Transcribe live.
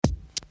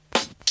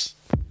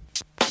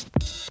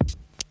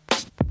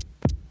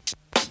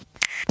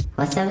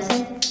What's the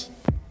episode?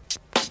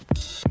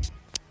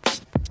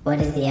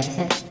 What is the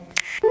episode?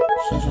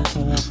 Season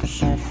 3,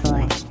 episode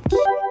 4.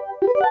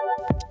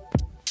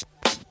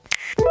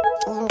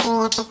 Season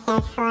 3,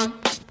 episode 4.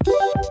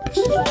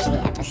 Season 3,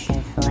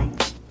 episode 4.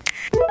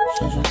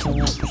 Season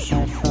 3,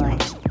 episode 4.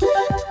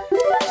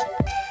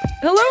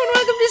 Hello and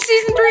welcome to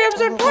Season 3,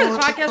 Episode 4, the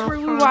podcast where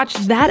we watch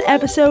that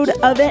episode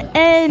of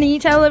any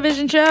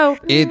television show.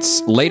 It's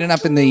late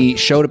enough in the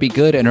show to be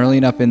good and early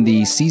enough in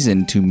the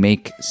season to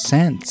make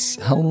sense.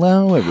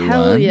 Hello, everyone.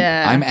 Hell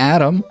yeah. I'm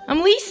Adam.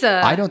 I'm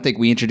Lisa. I don't think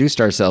we introduced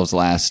ourselves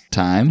last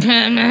time. We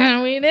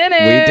didn't. We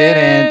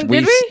didn't.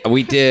 Did we?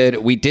 We did.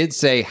 We did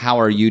say, "How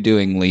are you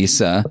doing,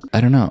 Lisa?"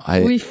 I don't know.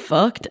 We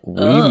fucked up.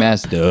 We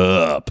messed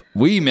up.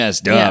 We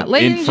messed Yeah, up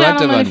ladies in and front of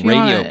gentlemen, a if you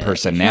radio wanna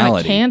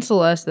personality. cancel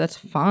us, that's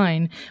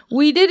fine.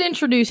 We did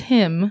introduce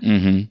him.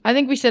 Mm-hmm. I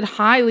think we said,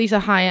 hi, Lisa,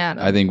 hi,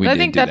 Adam. I think we did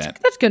do that's, that.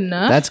 That's good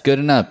enough. That's good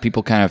enough.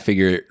 People kind of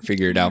figure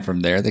it out from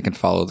there. They can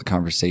follow the yeah,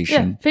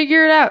 conversation.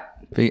 figure it out.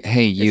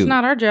 Hey, you. It's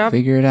not our job.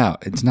 Figure it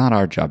out. It's not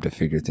our job to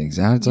figure things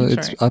out.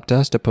 It's right. up to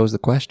us to pose the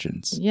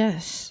questions.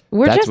 Yes.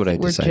 That's what I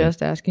decided. We're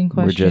just asking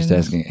questions. We're just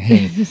asking.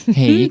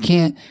 Hey, you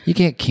can't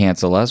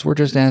cancel us. We're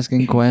just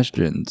asking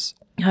questions.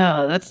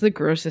 Oh, that's the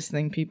grossest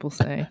thing people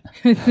say.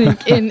 I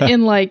think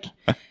in like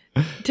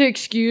to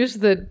excuse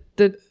the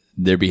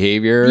Their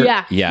behavior.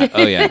 Yeah. Yeah.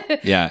 Oh yeah.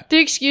 Yeah. to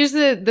excuse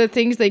the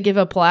things they give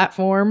a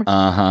platform.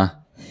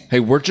 Hey,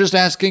 we're just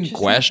asking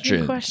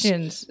questions.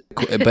 Questions.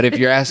 But if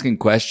you're asking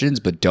questions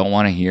but don't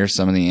want to hear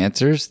some of the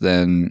answers,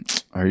 then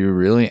are you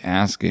really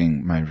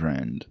asking, my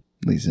friend?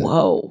 Lisa.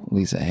 Whoa.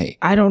 Lisa, hey.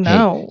 I don't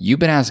know. Hey, you've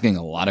been asking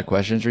a lot of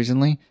questions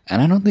recently,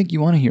 and I don't think you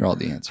want to hear all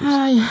the answers.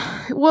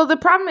 Well, the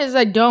problem is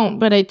I don't,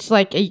 but it's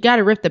like you got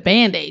to rip the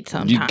Band-Aid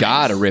sometimes. You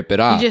gotta rip it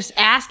off. You just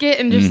ask it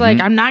and just like,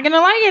 I'm not going to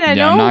like it. I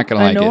know. I'm not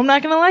gonna like it. I'm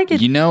not going to like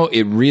it. You know,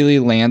 it really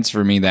lands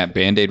for me, that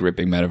Band-Aid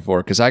ripping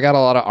metaphor, because I got a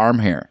lot of arm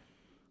hair.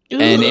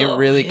 And it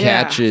really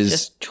Yeah,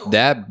 catches just-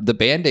 the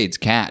Band-Aids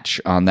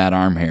catch on that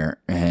arm hair.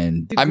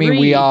 And I mean, Agree.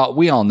 we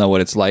all know what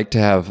it's like to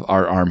have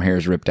our arm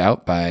hairs ripped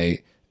out by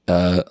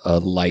a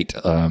light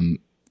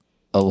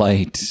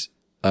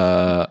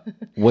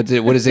what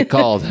is it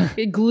called?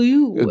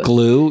 Glue.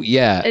 Glue?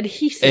 Yeah.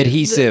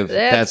 Adhesive.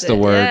 That's the it,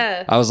 word.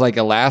 yeah. I was like,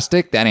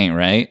 elastic? That ain't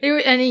right.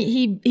 And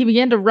he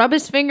began to rub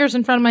his fingers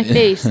in front of my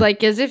face,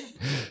 like as if,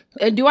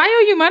 do I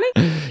owe you money?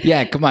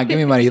 Yeah, come on, give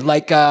me money.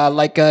 Like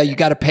you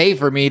got to pay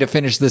for me to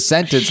finish this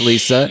sentence,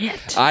 Lisa.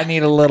 Shit. I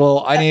need a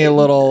little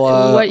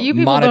What you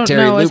people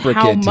monetary don't know is how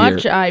lubricant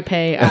much here. I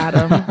pay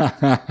Adam,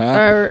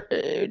 or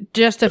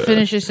just to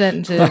finish his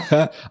sentences.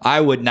 I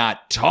would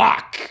not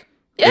talk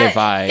Yeah, if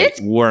I it's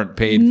weren't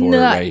paid for it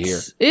right here.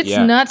 It's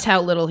Yeah. nuts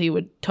how little he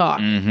would talk.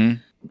 Mm-hmm.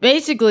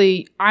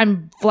 Basically,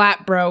 I'm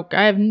flat broke.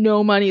 I have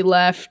no money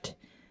left.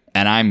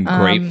 And I'm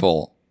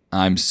grateful.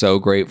 I'm so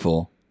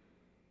grateful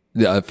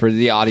for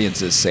the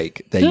audience's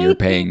sake that you're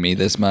paying me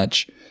this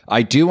much.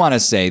 I do want to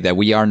say that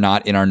we are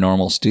not in our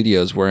normal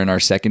studios. We're in our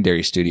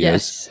secondary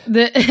studios.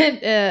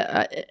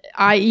 Yes,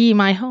 i.e.,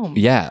 my home.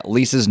 Yeah,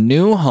 Lisa's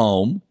new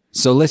home.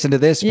 So listen to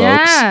this, folks.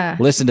 Yeah.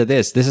 Listen to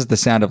this. This is the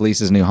sound of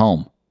Lisa's new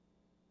home.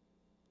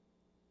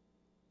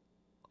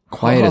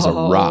 Quiet as a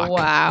Oh, rock.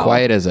 wow.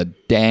 Quiet as a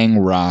dang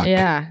rock.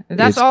 Yeah,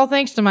 that's It's- all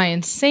thanks to my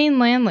insane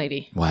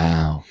landlady.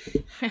 Wow.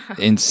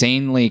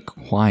 Insanely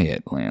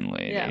quiet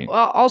landlady. Yeah.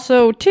 Well,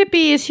 also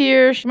Tippy is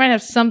here. She might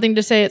have something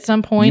to say at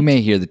some point. You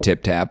may hear the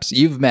tip taps.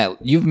 You've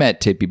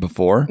met Tippy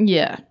before.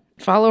 Yeah.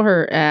 Follow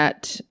her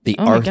at The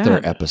oh my Arthur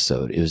God.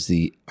 episode. It was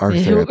the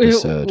Arthur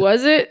episode.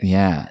 Was it?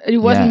 Yeah. It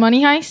wasn't yeah.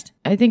 Money Heist.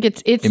 I think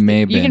it's. It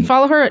may have you can been.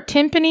 follow her at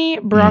Timpani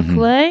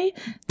Broccoli.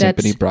 That's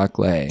Tiffany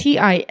Broccoli.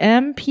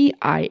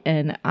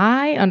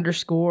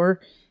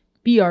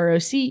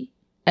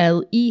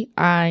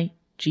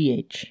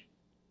 TIMPINI_BROCLEIGH.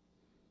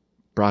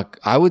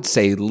 I would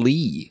say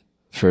Lee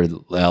for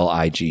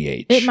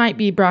LIGH. It might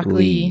be broccoli.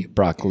 Lee.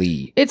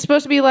 Broccoli. It's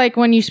supposed to be like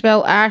when you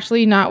spell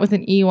Ashley, not with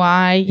an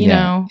EY. You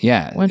know.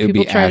 Yeah. When it would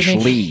people be try to make-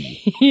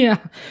 Ashley. Yeah.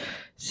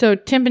 So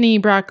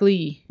Timpani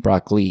Broccoli.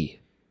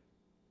 Broccoli.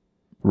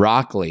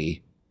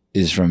 Rockly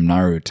is from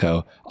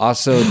Naruto.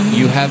 Also,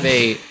 you have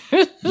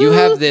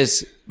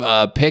this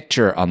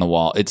picture on the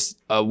wall. It's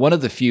one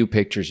of the few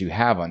pictures you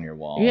have on your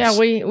walls. Yeah,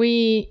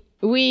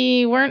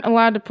 we weren't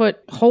allowed to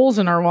put holes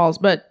in our walls,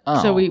 but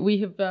so Oh. we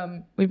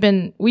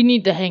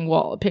need to hang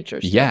wall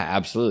pictures. Yeah,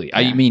 absolutely.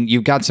 I mean,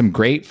 you've got some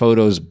great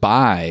photos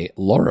by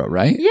Laura,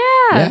 right?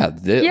 Yeah.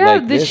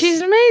 Yeah.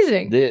 She's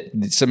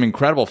amazing. Some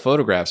incredible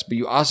photographs, but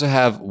you also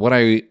have what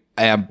I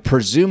am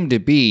presumed to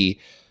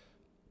be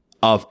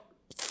a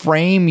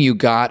frame you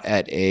got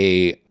at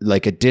a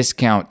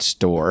discount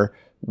store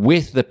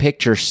with the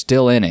picture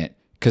still in it,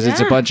 because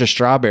it's a Yeah. bunch of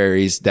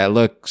strawberries that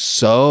look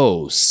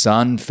so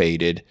sun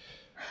faded.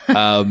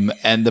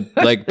 And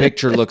the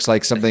picture looks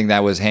like something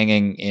that was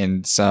hanging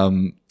in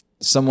some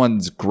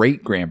someone's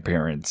great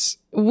grandparents'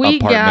 We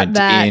got apartment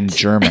that. in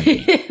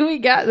Germany. We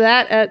got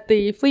that at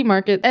the flea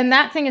market. And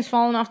that thing has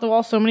fallen off the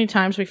wall so many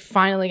times, we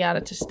finally got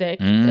it to stick.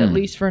 At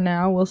least for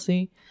now. We'll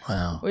see.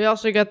 Wow. We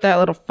also got that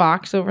little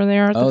fox over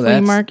there at the flea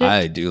that's market.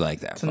 I do like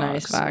that. It's a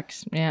nice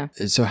fox. Yeah.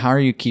 So how are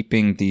you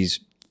keeping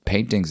these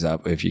paintings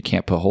up if you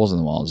can't put holes in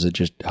the wall? Is it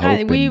just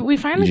hope? We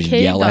finally you just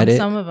caved yell on at it?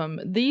 some of them.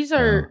 These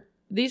are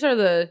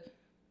the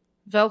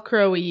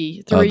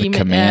Velcro-y the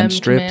command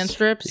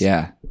strips?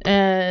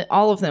 Yeah.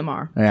 All of them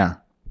are. Yeah.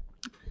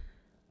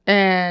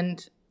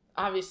 And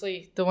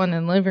obviously the one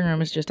in the living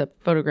room is just a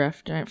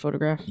giant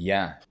photograph.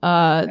 Yeah.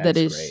 That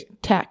is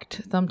great.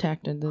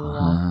 thumbtacked into the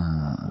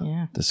wall.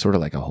 Yeah. That's sort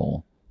of like a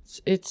hole.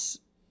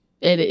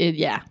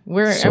 Yeah.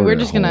 We're Sorta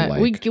just gonna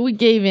hole-like. we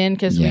gave in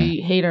because Yeah.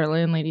 we hate our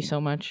landlady so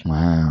much.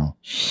 Wow.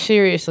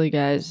 Seriously,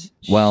 guys.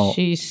 Well-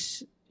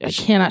 I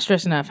cannot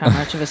stress enough how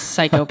much of a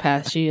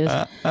psychopath she is.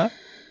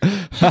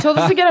 She told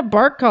us to get a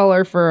bark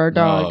collar for our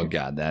dog. Oh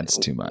God, that's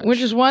too much. Which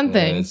is one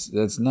thing.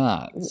 That's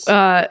not.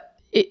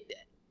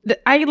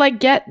 I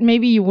get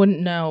maybe you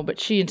wouldn't know, but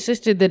she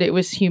insisted that it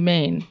was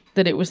humane.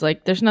 That it was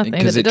like there's nothing that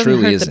Because it it doesn't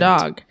truly hurt isn't. the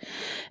dog.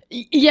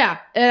 Yeah,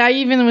 and I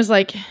even was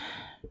like,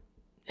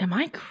 "Am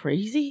I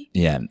crazy?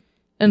 Yeah.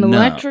 An No.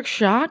 electric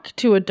shock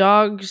to a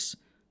dog's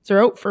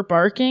throat for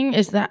barking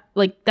is that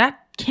that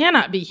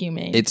cannot be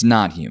humane?" It's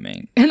not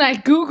humane. And I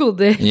Googled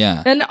it.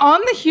 Yeah. And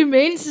on the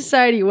Humane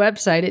Society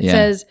website, it Yeah.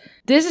 says,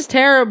 "This is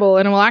terrible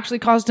and it will actually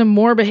cause them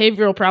more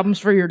behavioral problems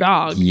for your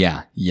dog."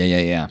 Yeah.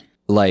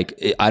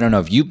 Like, I don't know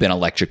if you've been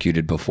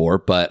electrocuted before,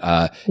 but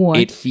Once.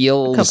 it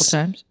feels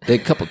A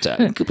couple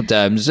times. A couple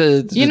times.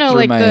 You know,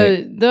 like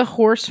the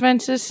horse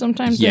fences,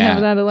 sometimes they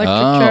have that electric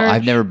charge.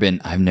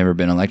 I've never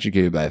been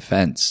electrocuted by a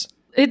fence.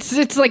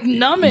 It's like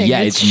numbing.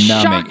 Yeah, it's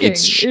numbing.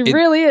 Shocking. It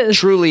really is.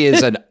 Truly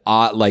is an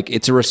odd, like,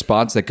 it's a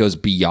response that goes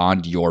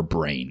beyond your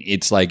brain.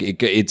 It's like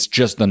it's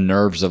just the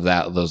nerves of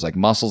those like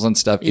muscles and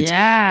stuff.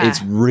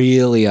 It's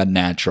really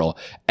unnatural.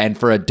 And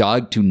for a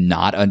dog to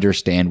not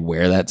understand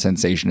where that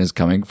sensation is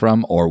coming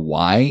from or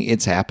why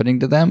it's happening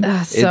to them,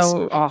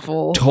 So it's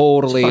awful.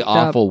 totally It's fucked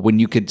up. awful. When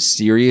you could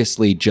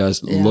seriously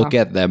just look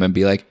at them and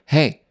be like,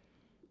 "Hey,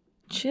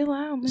 Chill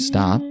out, man.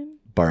 stop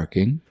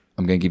barking.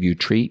 I'm gonna give you a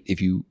treat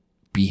if you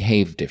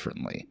behave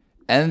differently."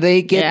 And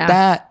they get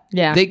that.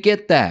 Yeah. They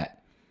get that.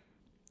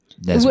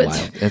 That's What-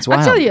 wild. That's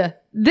wild. I'll tell you,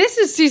 this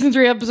is season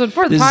 3, episode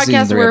 4 of the This is season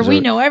podcast 3, where we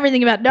episode- know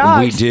everything about We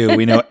dogs. do.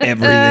 We know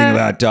everything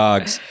about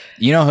dogs.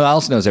 You know who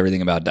else knows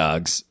everything about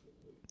dogs?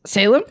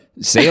 Salem?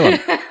 Salem.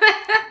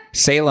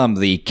 Salem,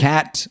 the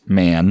cat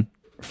man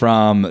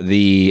from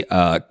the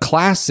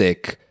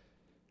classic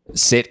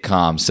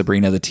sitcom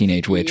Sabrina the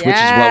Teenage Witch, which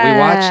is what we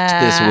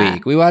watched this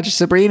week. We watched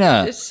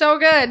Sabrina. It's so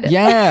good.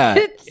 Yeah.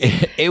 It's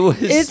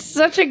It's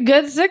such a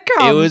good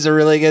sitcom. It was a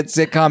really good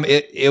sitcom.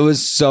 It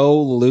was so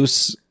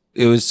loose.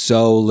 It was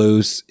so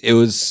loose. It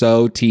was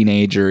so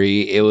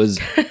teenagery. It was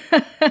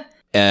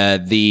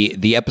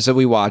the episode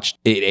we watched.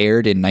 It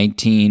aired in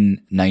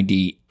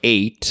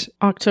 1998,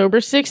 October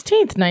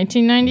 16th,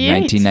 1998.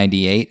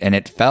 1998, and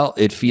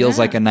it feels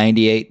like a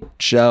 98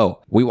 show.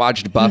 We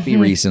watched Buffy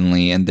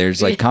recently, and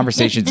there's like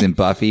conversations in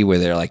Buffy where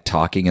they're like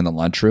talking in the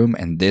lunchroom,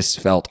 and this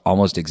felt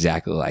almost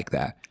exactly like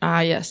that.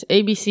 Ah, yes.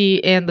 ABC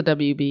and the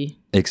WB.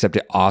 Except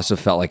it also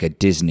felt like a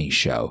Disney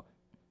show,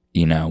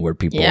 you know, where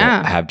people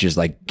Yeah. have just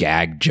like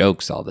gag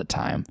jokes all the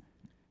time.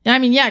 I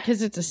mean, yeah,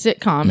 because it's a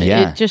sitcom.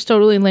 Yeah. It just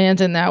totally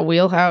lands in that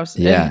wheelhouse.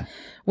 Yeah. And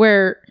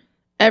where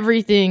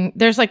everything,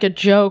 there's like a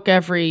joke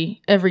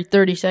every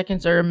 30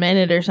 seconds or a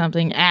minute or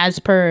something, as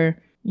per,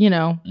 you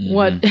know,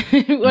 what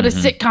what a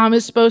sitcom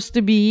is supposed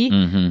to be.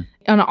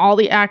 And all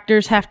the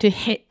actors you have to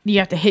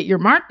hit your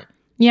mark.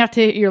 You have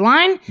to hit your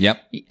line.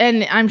 Yep.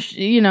 And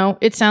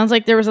it sounds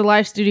like there was a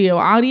live studio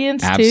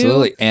audience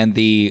Absolutely. too. And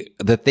the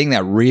thing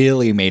that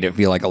really made it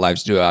feel like a live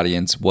studio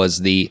audience was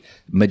the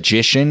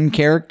magician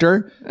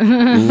character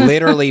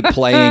literally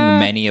playing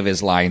many of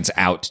his lines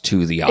out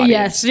to the audience.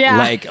 Yes, yeah.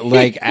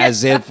 Like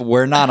as if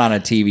we're not on a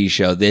TV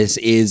show. This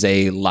is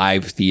a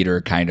live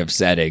theater kind of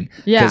setting.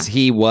 Yeah. Because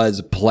he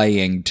was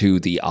playing to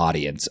the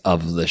audience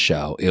of the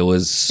show. It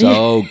was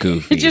so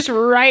goofy. Just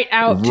right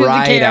out to the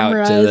right out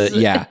cameras. to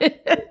the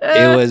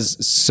It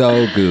was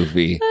so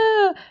goofy.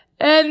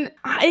 And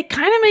it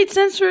kind of made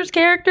sense for his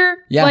character.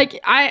 Yeah. Like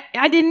I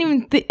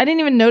didn't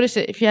even notice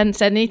it if you hadn't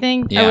said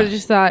anything. Yeah. I would have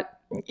just thought,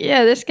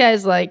 yeah, this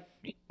guy's like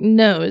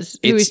knows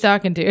who he's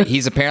talking to.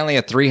 He's apparently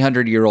a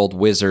 300-year-old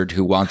wizard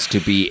who wants to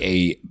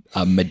be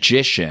a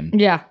magician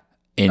Yeah.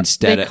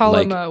 instead They of call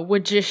like him a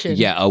magician.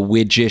 yeah, a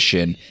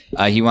wigician.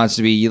 He wants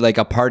to be like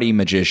a party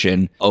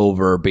magician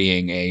over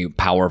being a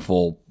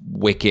powerful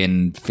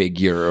Wiccan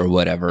figure or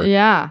whatever.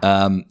 Yeah.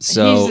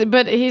 So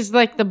he's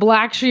like the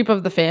black sheep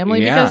of the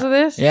family because of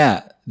this.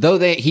 Yeah. Though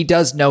he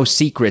does know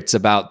secrets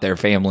about their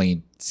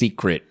family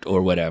secret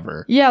or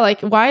whatever. Yeah,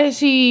 like why is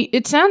he?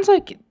 It sounds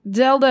like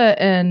Zelda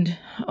and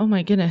oh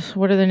my goodness,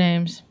 what are their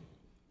names?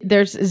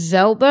 There's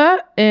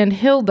Zelda and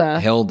Hilda,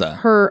 Hilda.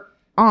 her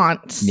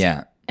aunts.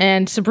 Yeah.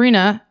 And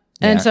Sabrina.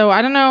 And Yeah. so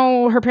I don't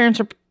know. Her parents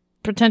are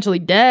potentially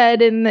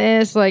dead in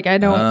this. Like, I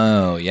don't.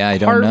 Oh, yeah, I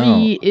don't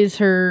Harvey know. is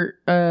her.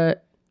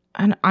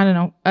 I don't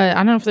know. I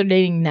don't know if they're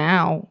dating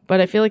now, but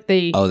I feel like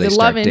they Oh, they the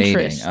start love dating.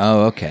 interest.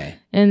 Oh, okay.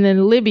 And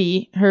then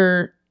Libby,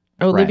 her.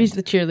 Oh, Friend. Libby's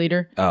the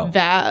cheerleader. Oh.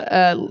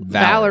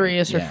 Valerie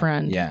is her Yeah,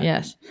 friend. yeah.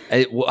 Yes.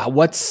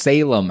 What's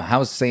Salem?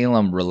 How's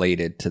Salem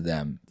related to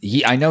them?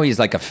 I know he's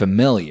like a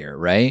familiar,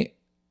 right?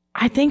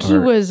 I think he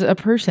was a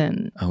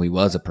person. Oh, he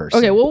was a person.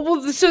 Okay,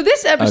 well, so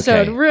this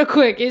episode, Okay. real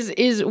quick,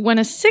 is when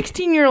a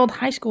 16-year-old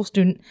high school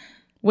student.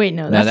 Wait,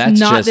 no, Now, that's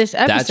not just, this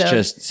episode. That's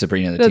just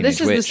Sabrina the so Teenage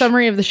this is Witch. the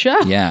summary of the show.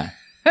 Yeah,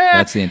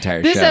 that's the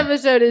entire This show.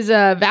 episode is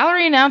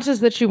Valerie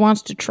announces that she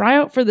wants to try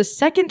out for the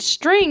second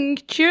string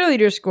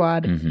cheerleader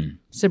squad. Mm-hmm.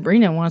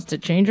 Sabrina wants to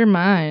change her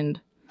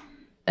mind.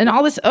 And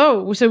all this,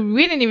 so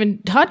we didn't even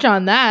touch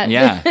on that.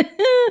 Yeah.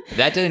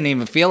 That didn't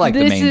even feel like the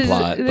This main is-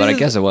 plot, this but I is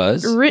guess it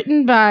was.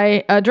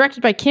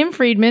 Directed by Kim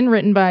Friedman,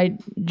 written by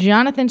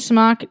Jonathan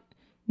Smock,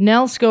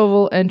 Nell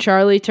Scoville, and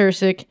Charlie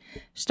Tursick.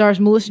 Stars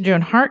Melissa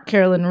Joan Hart,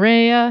 Carolyn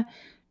Rhea,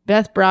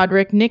 Beth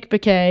Broderick, Nick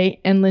Bakay,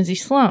 and Lindsay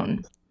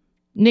Sloan.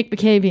 Nick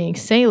Bakay being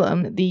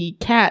Salem, the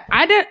cat.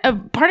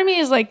 Part of me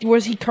is like,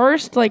 was he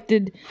cursed? Like,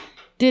 did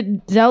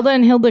Zelda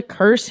and Hilda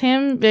curse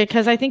him?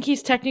 Because I think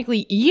he's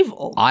technically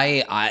evil.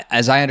 I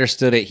as I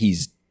understood it,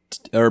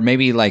 or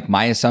maybe like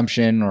my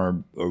assumption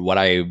or what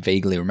I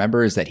vaguely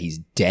remember is that he's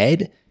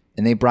dead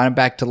and they brought him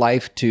back to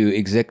life to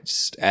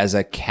exist as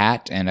a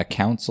cat and a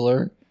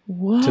counselor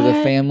What? to the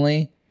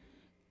family.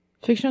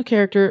 Fictional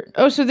character.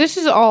 Oh, so this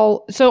is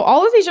all. So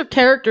all of these are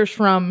characters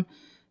from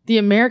the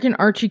American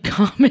Archie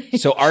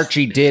comics. So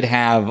Archie did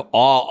have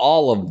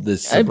all of the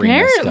Sabrina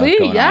apparently, stuff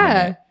going on in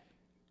yeah. it.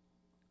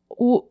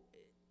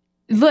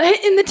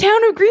 In the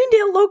town of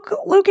Greendale,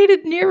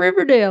 located near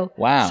Riverdale.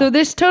 Wow. So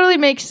this totally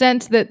makes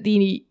sense that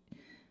the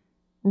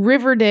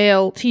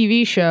Riverdale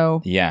TV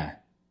show, Yeah.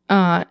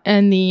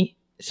 and the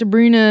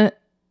Sabrina,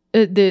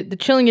 the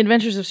Chilling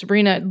Adventures of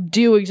Sabrina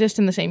do exist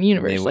in the same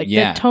universe.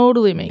 That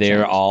totally makes sense.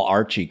 They're all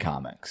Archie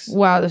comics.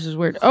 Wow, this is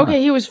weird.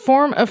 Okay, he was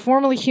a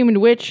formerly human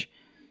witch.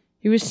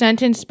 He was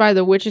sentenced by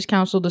the Witches'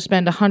 Council to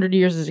spend 100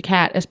 years as a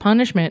cat as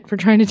punishment for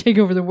trying to take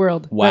over the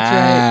world. Wow.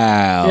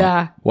 That's right.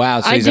 Yeah.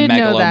 Wow. So I he's a did know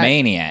that.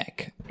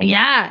 megalomaniac.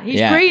 Yeah,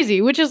 he's Yeah.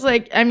 crazy, which is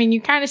like, I mean,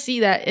 you kind of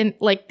see that in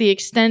like the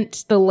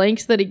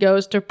lengths that he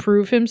goes to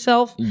prove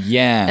himself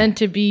Yeah. and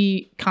to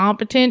be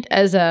competent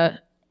as an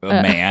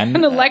man.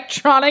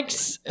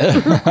 electronics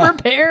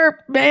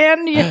repair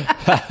man.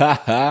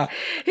 Yeah.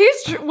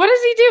 What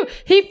does he do?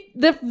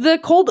 The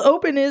cold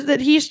open is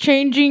that he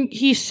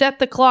set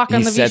the clock on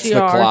He the sets VCR.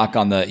 the clock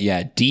on the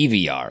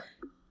DVR.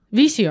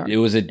 VCR. It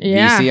was a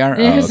Yeah. VCR?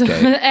 Yes. Oh,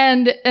 okay.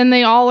 and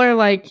they all are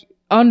like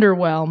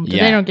underwhelmed.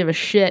 Yeah. They don't give a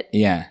shit.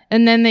 Yeah.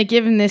 And then they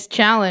give him this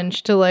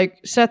challenge to like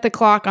set the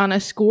clock on a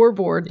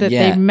scoreboard that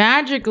Yeah. they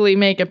magically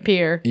make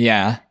appear.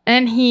 Yeah.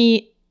 And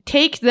he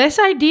takes this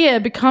idea,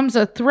 becomes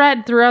a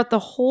thread throughout the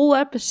whole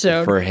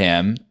episode For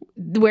him.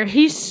 where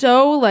he's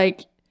so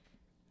like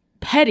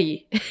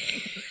petty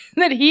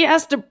that he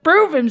has to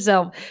prove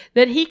himself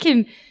that he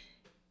can,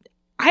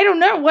 I don't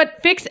know,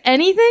 fix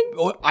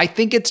anything? I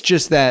think it's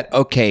just that,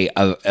 okay,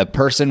 a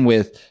person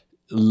with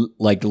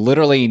like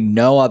literally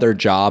no other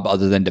job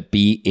other than to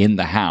be in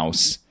the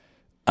house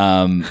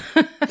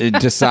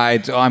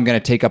decides, I'm going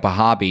to take up a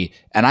hobby.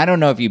 And I don't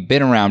know if you've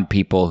been around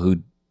people who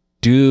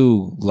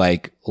do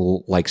like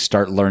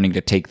start learning to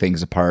take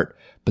things apart,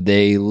 but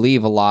they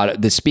leave a lot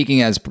of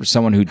speaking as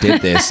someone who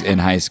did this in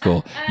high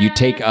school. You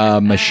take a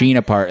machine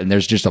apart and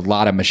there's just a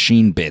lot of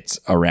machine bits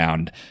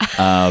around.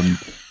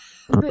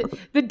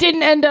 That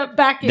didn't end up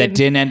back in. That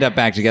didn't end up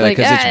back together Like,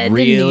 because it it's didn't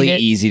really need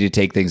it. easy to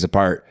take things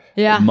apart.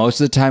 Yeah. Most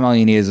of the time, all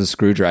you need is a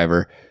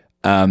screwdriver.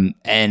 And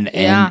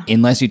Yeah.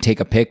 unless you take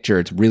a picture,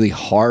 it's really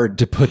hard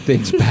to put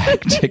things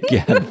back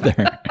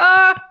together.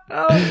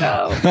 Oh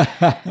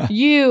no.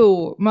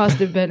 You must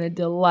have been a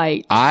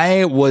delight.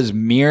 I was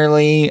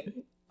merely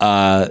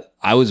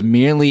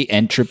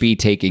entropy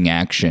taking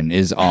action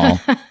is all.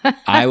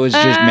 I was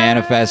just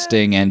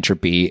manifesting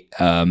entropy,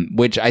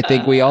 which I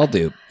think we all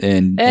do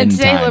in Salem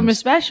times.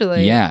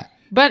 especially. Yeah.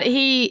 But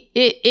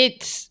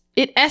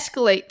it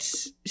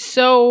escalates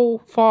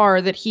so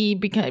far that he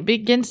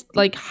begins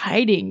like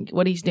hiding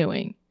what he's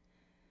doing.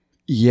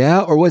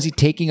 Yeah, or was he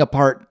taking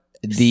apart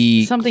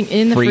the Something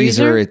in the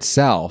freezer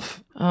itself?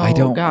 Oh I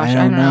don't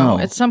know.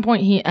 At some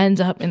point he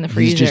ends up in the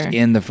freezer. He's just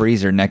in the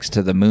freezer next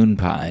to the moon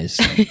pies.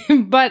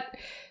 But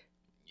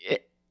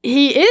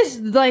he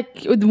is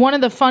like one of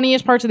the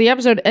funniest parts of the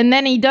episode, and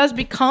then he does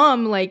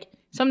become like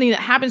something that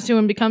happens to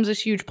him becomes this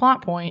huge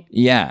plot point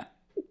Yeah.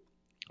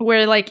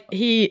 where like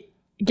he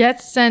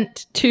gets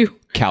sent to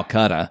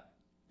Calcutta.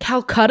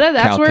 Calcutta.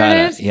 That's where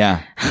it is.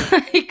 Yeah.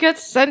 He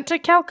gets sent to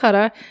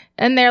Calcutta,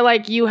 and they're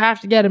like, "You have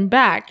to get him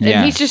back." And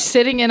Yeah. he's just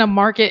sitting in a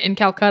market in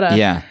Calcutta.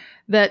 Yeah.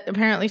 That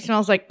apparently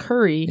smells like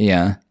curry.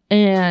 Yeah.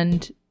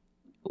 And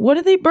what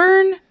do they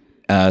burn?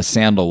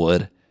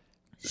 Sandalwood.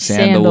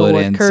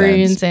 Sandalwood,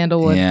 curry incense. and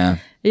sandalwood. Yeah.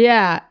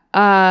 Yeah.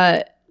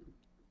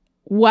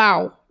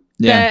 Wow.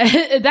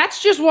 Yeah.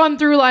 That's just one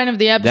through line of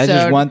the episode.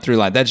 That's just one through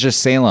line. That's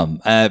just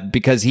Salem,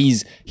 because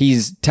he's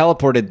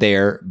teleported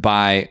there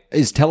by.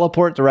 Is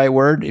teleport the right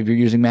word if you're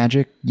using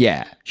magic?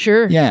 Yeah,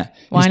 Sure. yeah.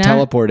 Why He's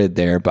not? teleported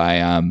there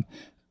by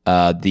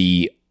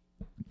the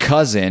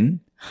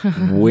cousin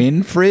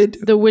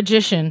Winfred, The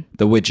Magician.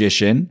 the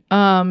magician.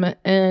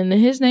 And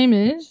his name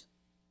is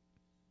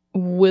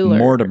Willard.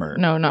 Mortimer.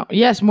 No.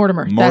 Yes,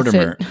 Mortimer.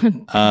 Mortimer. That's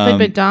it. Played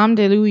by Dom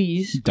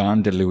DeLuise.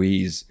 Don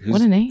DeLuise.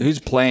 What a name.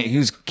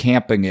 Who's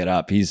camping it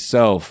up. He's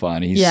so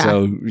fun. He's Yeah.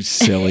 so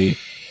silly.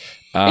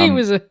 He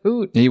was a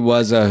hoot. He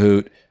was a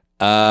hoot.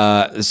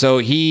 So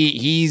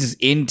he's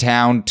in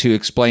town to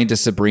explain to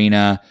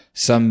Sabrina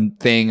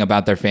something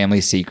about their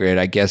family secret.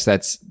 I guess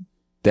that's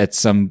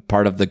some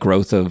part of the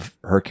growth of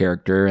her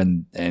character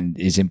and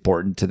is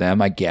important to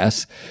them, I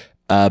guess.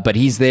 But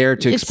he's there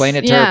to explain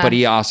it to her, but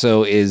he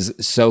also is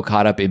so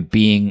caught up in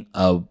being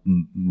a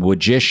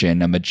magician,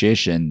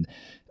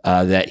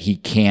 that he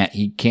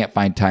can't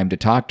find time to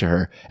talk to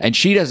her. And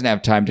she doesn't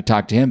have time to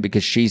talk to him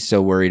because she's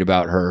so worried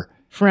about her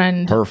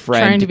friend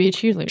trying to be a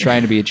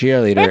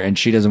cheerleader. And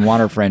she doesn't want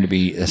her friend to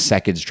be a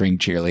second string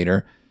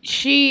cheerleader.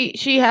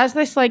 She has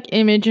this like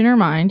image in her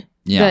mind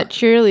that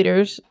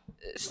cheerleaders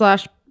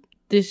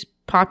 / this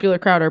popular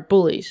crowd are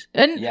bullies.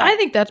 And I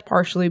think that's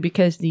partially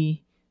because the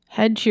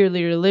head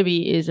cheerleader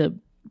Libby is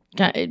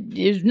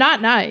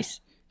not nice.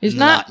 Is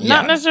not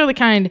necessarily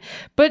kind.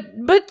 But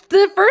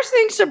the first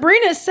thing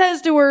Sabrina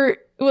says to her,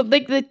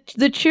 like the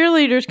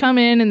cheerleaders come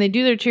in and they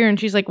do their cheer and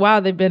she's like, wow,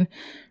 they've been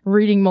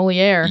reading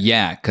Moliere.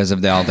 Yeah, because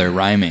of all their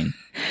rhyming.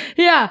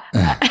 Yeah.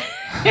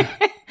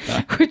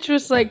 Which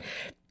was like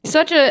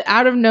such a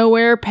out of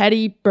nowhere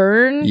petty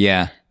burn.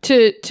 Yeah.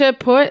 To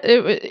put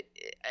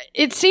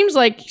it seems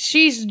like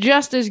she's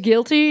just as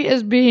guilty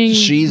as being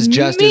She's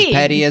just mean. as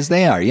petty as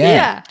they are. Yeah.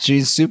 Yeah.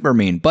 She's super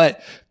mean.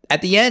 But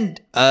at the end,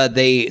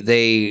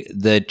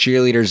 the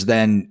cheerleaders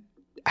then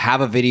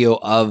have a video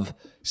of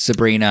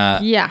Sabrina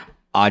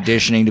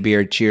auditioning to be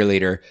her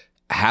cheerleader,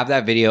 have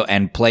that video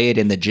and play it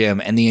in the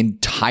gym, and the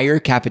entire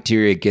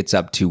cafeteria gets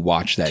up to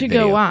watch that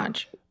video. To go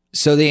watch.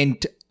 So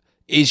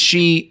is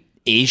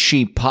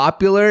she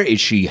popular?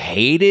 Is she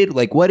hated?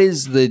 Like, what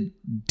is the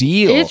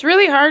deal? It's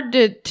really hard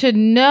to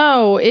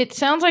know. It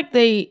sounds like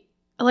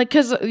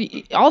because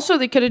also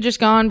they could have just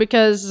gone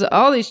because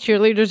all these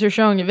cheerleaders are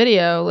showing a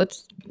video.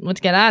 Let's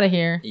get out of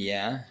here.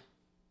 Yeah.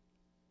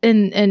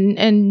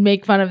 And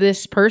make fun of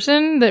this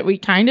person that we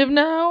kind of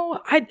know.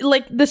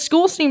 The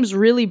school seems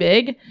really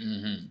big,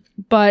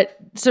 but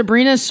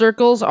Sabrina's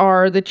circles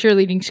are the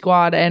cheerleading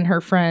squad and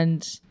her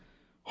friends,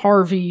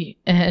 Harvey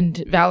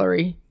and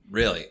Valerie.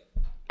 Really?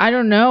 I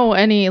don't know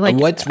any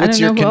what's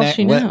your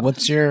connection?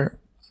 What's your?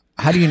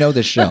 How do you know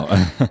this show?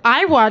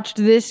 I watched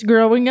this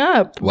growing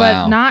up,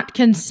 Wow. but not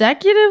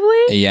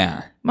consecutively.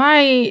 Yeah.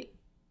 My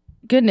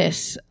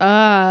goodness.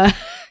 I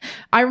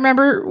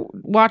remember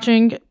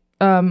watching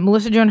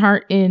Melissa Joan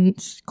Hart in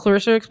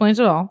Clarissa Explains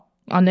It All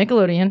on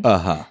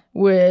Nickelodeon,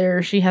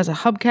 where she has a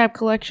hubcap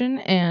collection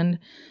and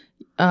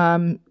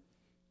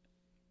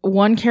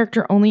one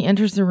character only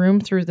enters the room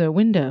through the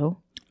window.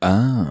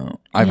 Oh,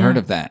 I've heard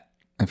of that.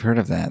 I've heard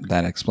of that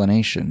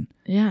explanation.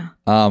 Yeah.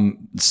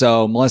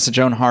 So Melissa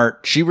Joan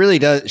Hart, she really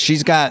does.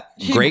 She's got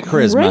great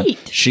charisma.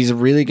 Great. She's a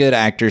really good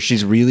actor.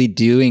 She's really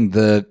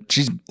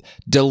she's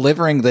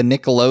delivering the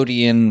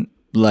Nickelodeon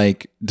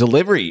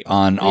delivery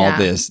on all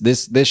this.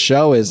 This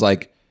show is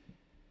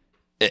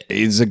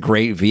is a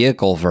great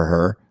vehicle for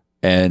her,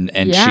 and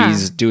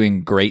she's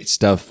doing great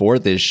stuff for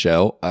this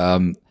show.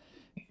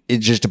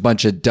 It's just a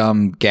bunch of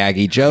dumb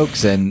gaggy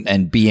jokes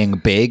and being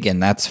big,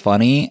 and that's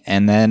funny.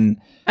 And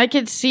then I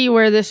could see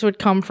where this would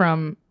come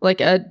from,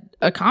 like a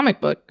comic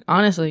book,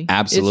 honestly.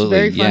 Absolutely, it's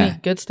very funny. yeah.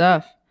 Good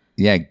stuff.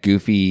 Yeah,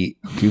 goofy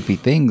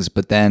things.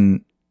 But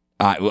then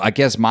I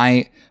guess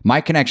my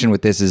connection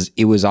with this is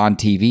it was on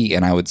TV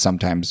and I would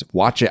sometimes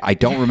watch it. I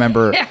don't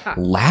remember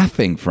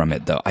laughing from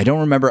it, though. I don't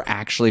remember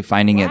actually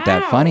finding it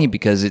that funny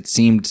because it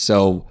seemed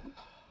so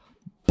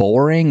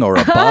boring or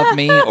above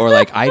me, or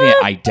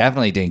I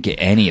definitely didn't get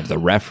any of the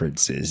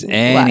references,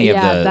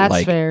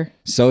 that's fair.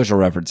 social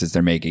references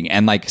they're making,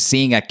 and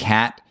seeing a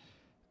cat,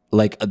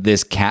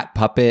 this cat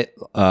puppet,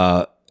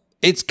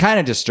 it's kind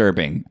of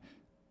disturbing.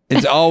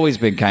 It's always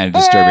been kind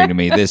of disturbing to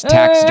me, this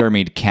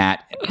taxidermied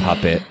cat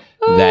puppet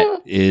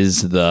that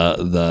is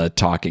the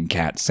talking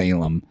cat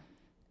Salem.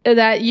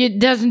 That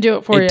doesn't do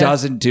it for you. It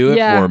doesn't do it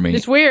for me.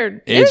 It's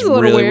weird. It's a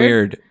little really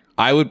weird.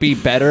 I would be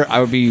better. I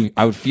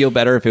would feel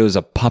better if it was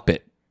a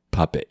puppet,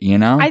 you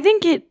know?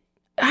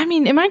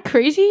 Am I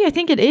crazy? I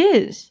think it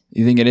is.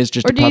 You think it is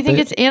just a puppet? Or do you think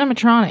it's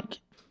animatronic?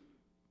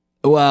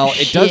 Well,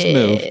 it does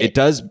move. It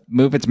does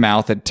move its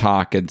mouth and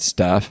talk and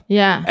stuff.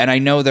 Yeah. And I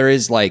know there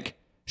is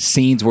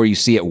scenes where you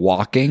see it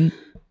walking,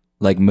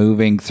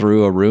 moving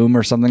through a room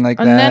or something like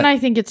that. And then I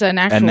think it's an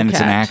actual cat. And then it's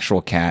an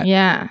actual cat.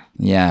 Yeah.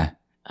 Yeah.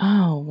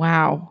 Oh,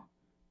 wow.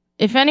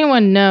 If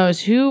anyone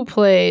knows who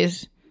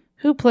plays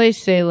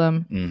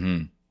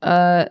Salem,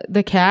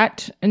 the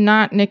cat,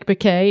 not Nick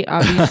Bakay,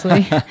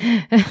 obviously.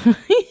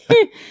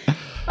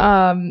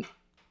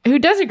 who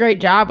does a great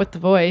job with the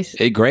voice.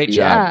 A great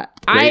job.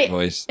 Great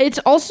voice. It's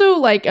also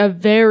like a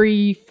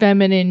very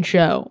feminine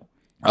show.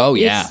 Oh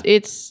yeah.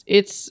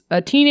 It's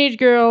a teenage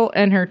girl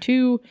and her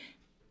two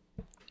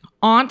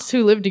aunts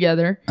who live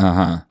together.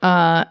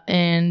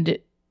 And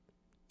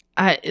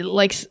I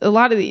like a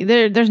lot of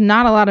there's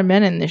not a lot of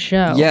men in this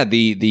show. Yeah,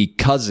 the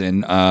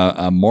cousin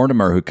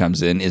Mortimer who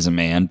comes in is a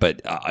man,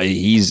 but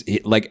he's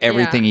like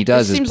everything he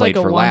does is played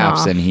like for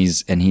laughs,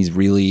 one-off. and he's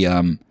really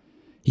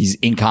he's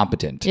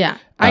incompetent. Yeah.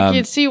 I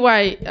could see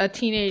why a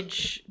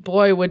teenage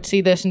boy would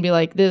see this and be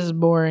like, this is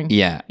boring.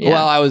 Yeah.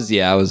 Well, I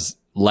was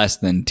less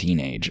than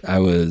teenage. I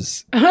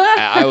was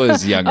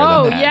younger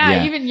Oh, than that.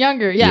 yeah, even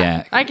younger.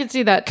 Yeah. I could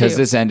see that too. Because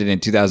this ended in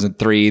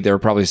 2003. There were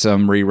probably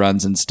some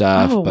reruns and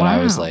stuff, Oh, but I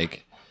was wow.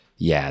 like,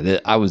 yeah,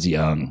 I was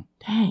young.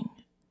 Dang.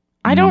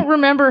 I don't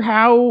remember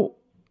how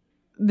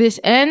this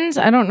ends.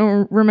 I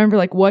don't remember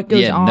like what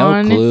goes Yeah,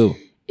 on. no clue.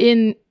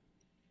 In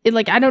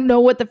like, I don't know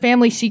what the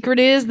family secret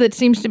is that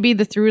seems to be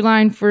the through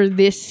line for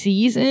this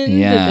season.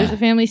 Yeah. That there's a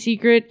family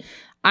secret.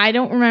 I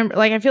don't remember.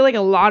 Like, I feel like a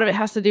lot of it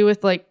has to do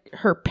with like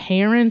her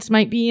parents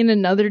might be in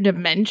another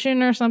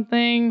dimension or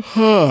something.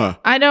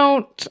 I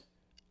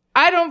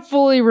don't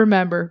fully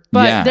remember.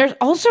 But there's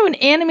also an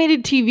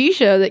animated TV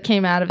show that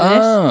came out of this.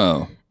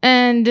 Oh.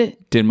 And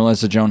Did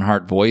Melissa Joan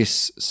Hart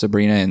voice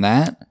Sabrina in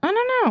that? I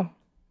don't know.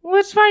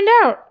 Let's find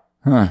out.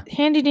 Huh.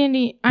 Handy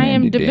dandy. I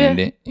am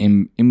Dandy.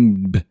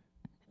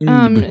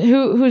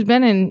 who's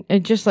been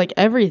in just like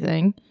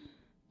everything.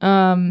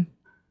 I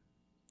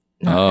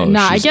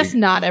guess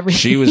not everything.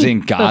 She was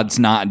in God's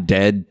Not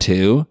Dead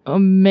too.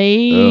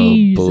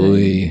 Amazing. Oh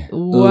boy.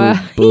 Wow.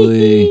 Oh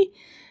boy.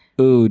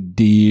 Oh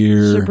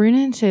dear. Sabrina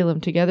and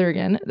Salem together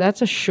again.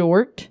 That's a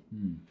short.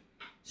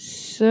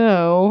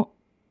 So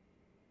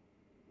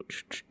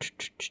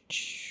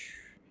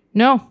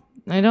no,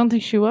 I don't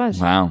think she was.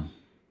 Wow.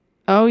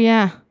 Oh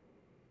yeah.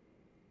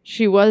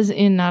 She was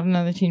in Not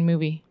Another Teen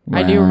Movie.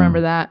 I do Wow.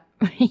 remember that.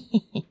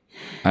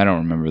 I don't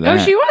remember No,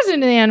 that. she wasn't in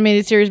the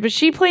animated series, but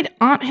she played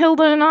Aunt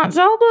Hilda and Aunt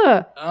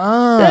Zelda.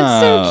 Oh,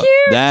 That's so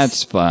cute.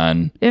 That's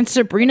fun. And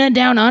Sabrina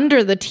Down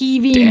Under, the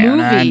TV Down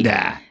movie.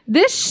 Under.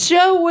 This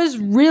show was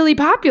really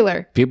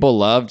popular. People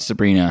loved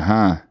Sabrina,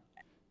 huh?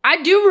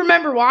 I do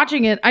remember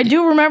watching it. I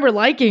do remember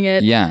liking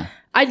it. Yeah.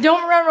 I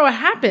don't remember what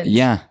happened.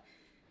 Yeah.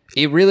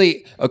 It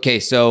really, okay,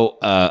 so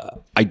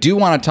I do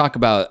want to talk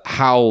about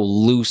how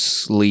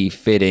loosely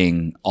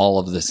fitting all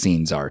of the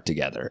scenes are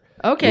together.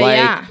 Okay, Like,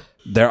 yeah.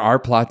 There are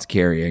plots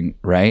carrying,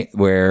 right?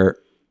 Where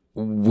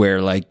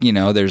like, you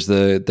know, there's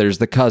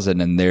the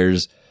cousin and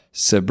there's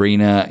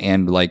Sabrina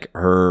and like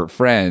her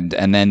friend,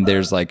 and then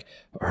there's like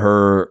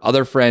her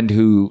other friend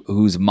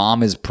whose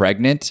mom is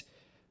pregnant.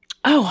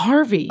 Oh,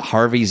 Harvey.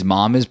 Harvey's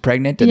mom is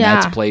pregnant, and Yeah.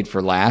 that's played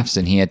for laughs,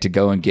 and he had to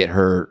go and get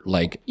her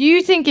like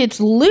You think it's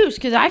loose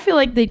because I feel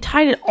like they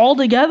tied it all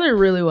together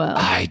really well.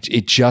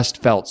 it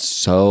just felt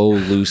so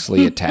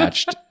loosely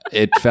attached.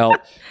 It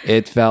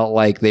felt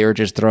like they were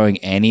just throwing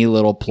any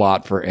little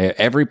plot for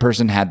every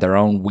person had their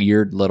own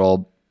weird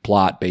little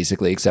plot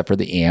basically, except for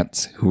the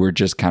aunts who were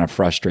just kind of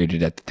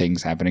frustrated at the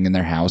things happening in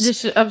their house.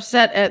 Just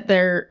upset at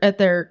their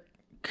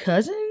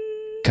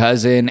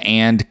cousin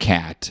And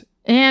cat.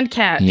 and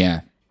cat.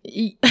 Yeah.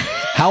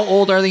 How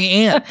old are the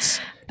aunts?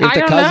 If I the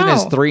don't cousin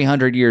is know.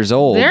 300 years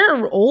old.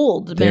 They're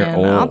old, man. They're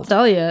I'll old.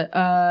 tell you.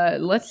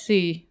 Let's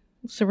see.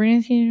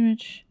 Sabrina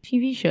Teenage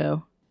TV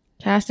show.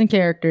 Cast and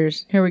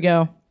characters. Here we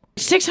go.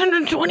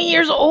 620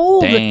 years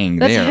old. Dang,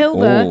 That's they're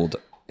Hilda. old.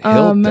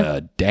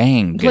 Hilda,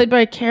 dang. Played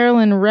by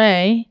Carolyn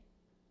Ray.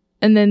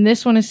 And then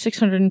this one is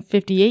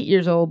 658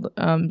 years old.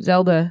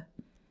 Zelda.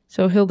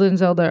 So Hilda and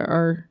Zelda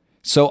are...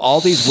 So all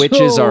these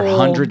witches are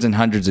hundreds and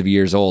hundreds of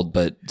years old,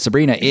 but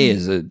Sabrina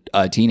is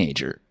a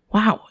teenager.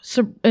 Wow.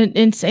 So,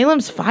 and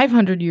Salem's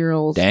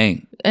 500-year-old.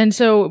 Dang. And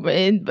so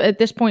at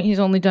this point, he's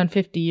only done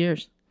 50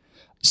 years.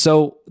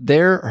 So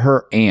they're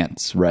her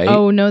aunts, right?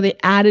 Oh, no, they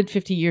added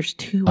 50 years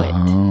to it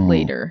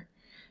later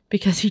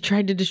because he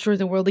tried to destroy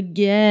the world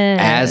again.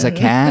 As a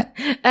cat?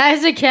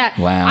 As a cat.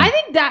 Wow. I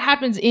think that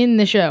happens in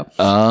the show.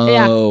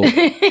 Oh.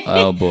 Yeah.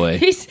 Oh, boy.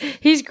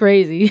 He's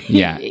crazy.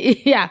 Yeah.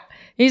 Yeah.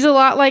 He's a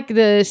lot like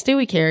the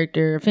Stewie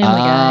character, Family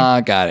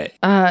Guy. Got it.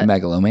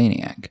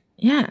 Megalomaniac.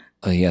 Yeah.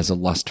 He has a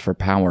lust for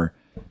power.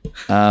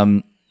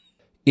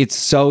 It's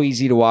so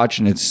easy to watch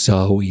and it's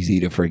so easy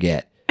to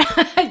forget.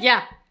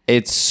 Yeah.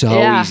 It's so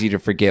Yeah. easy to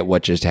forget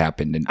what just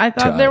happened. I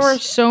thought there were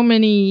so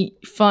many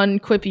fun,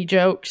 quippy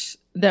jokes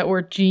that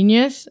were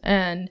genius,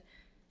 and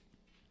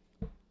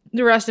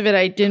the rest of it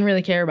I didn't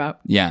really care about.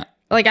 Yeah,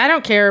 Like, I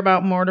don't care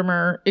about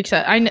Mortimer,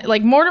 except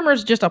like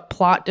Mortimer's just a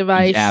plot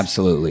device.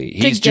 absolutely.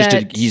 He's just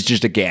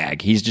a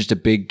gag. He's just a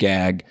big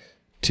gag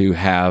to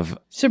have.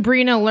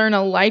 Sabrina learn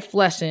a life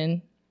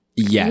lesson,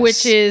 Yes,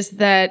 which is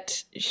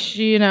that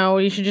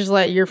you should just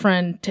let your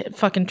friend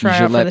fucking try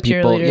out for the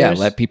people. cheerleaders. Yeah,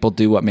 let people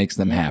do what makes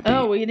them happy.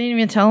 Oh, we didn't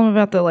even tell him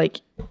about the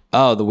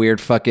The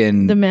weird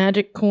fucking the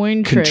magic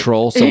coin trick.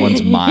 control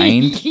someone's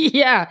mind.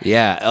 Yeah.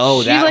 Yeah.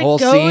 Oh, She that whole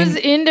goes scene.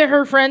 into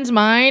her friend's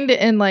mind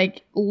and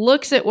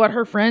looks at what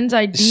her friend's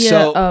idea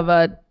So- of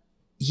a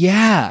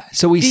Yeah.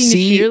 So we Being a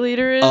see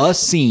cheerleader is? a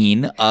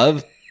scene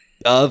of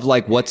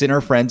like what's in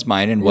her friend's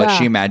mind and what Yeah.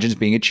 she imagines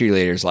being a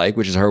cheerleader is like,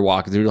 which is her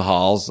walking through the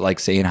halls, like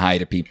saying hi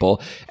to people.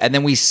 And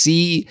then we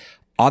see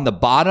on the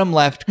bottom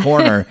left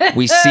corner,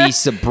 we see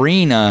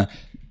Sabrina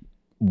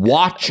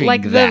watching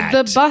like that.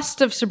 the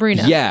bust of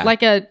Sabrina. Yeah.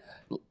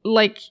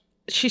 Like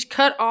she's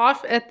cut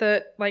off at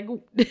the like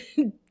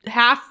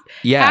half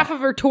Yeah. of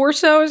her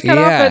torso is cut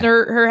Yeah. off, and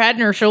her head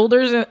and her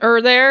shoulders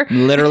are there.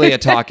 Literally a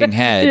talking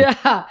head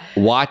Yeah,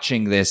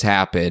 watching this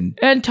happen.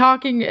 and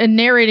talking and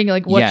narrating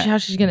like how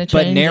she's gonna change.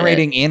 But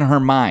narrating in her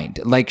mind.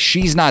 Like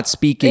she's not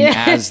speaking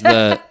as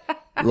the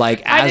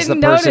like I as the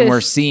didn't person notice.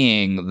 we're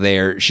seeing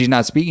there. She's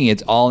not speaking,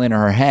 it's all in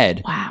her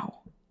head. Wow.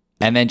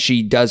 And then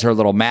she does her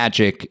little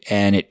magic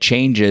and it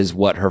changes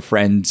what her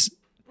friend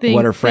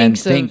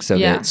thinks of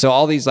yeah. it. So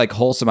all these like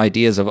wholesome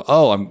ideas of,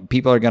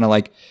 people are going to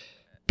like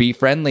be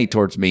friendly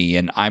towards me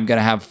and I'm going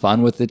to have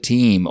fun with the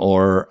team,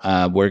 or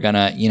we're going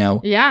to,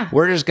 Yeah.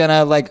 we're just going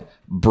to like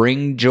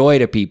bring joy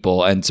to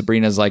people. And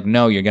Sabrina's like,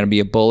 no, you're going to be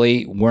a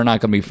bully. We're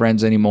not going to be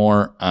friends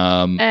anymore.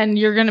 And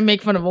you're gonna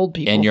make fun of old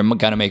people. And you're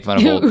going to make fun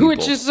of old people.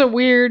 Which is a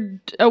weird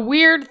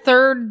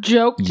third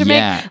joke to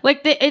Yeah. make.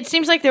 Like it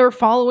seems like they were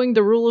following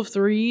the rule of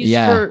threes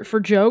Yeah. for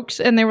jokes,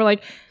 and they were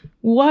like,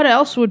 "What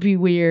else would be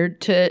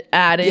weird to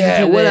add into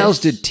yeah, what this? else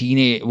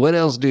do what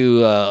else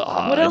do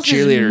What else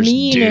cheerleaders is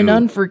mean do? and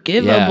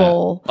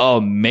unforgivable? Yeah.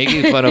 Oh,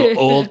 making fun of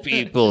old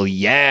people.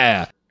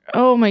 Yeah.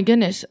 Oh my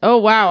goodness! Oh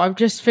wow! I've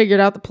just figured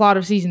out the plot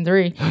of season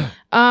 3.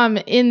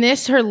 In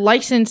this, her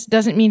license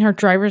doesn't mean her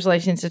driver's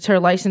license; it's her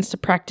license to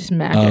practice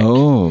magic.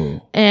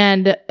 Oh.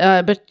 And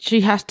but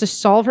she has to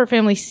solve her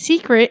family's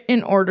secret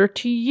in order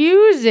to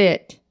use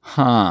it.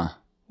 Huh.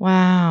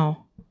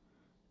 Wow.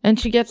 And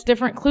she gets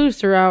different clues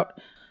throughout.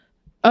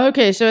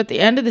 Okay, so at the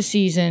end of the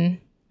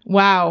season,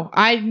 wow.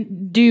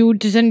 Do you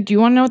want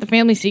to know what the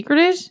family secret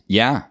is?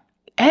 Yeah.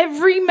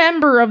 Every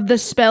member of the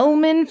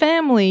Spellman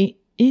family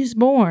is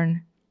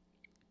born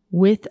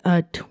with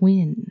a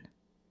twin.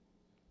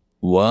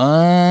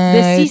 What?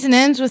 This season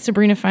ends with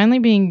Sabrina finally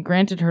being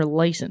granted her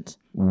license.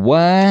 What?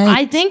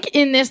 I think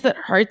in this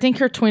I think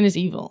her twin is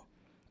evil.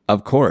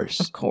 Of course.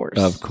 Of course.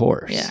 Of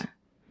course. Yeah.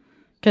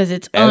 Because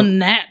it's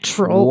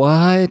unnatural.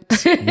 What?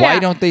 Why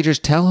don't they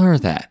just tell her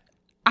that?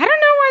 I don't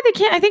know why they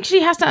can't. I think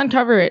she has to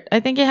uncover it. I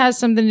think it has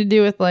something to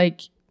do with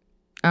like,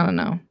 I don't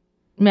know,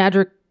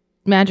 magic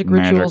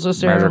rituals or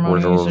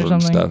ceremonies or something.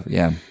 and stuff.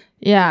 Yeah.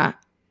 Yeah.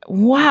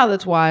 Wow,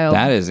 that's wild.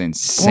 That is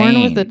insane.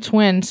 Born with a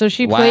twin. So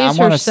she Wow, plays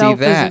I wanna see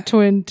herself as a that.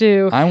 twin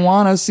too. I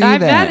want to see I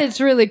that. bet it's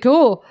really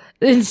cool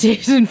in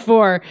season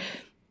 4.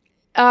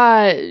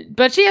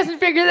 But she hasn't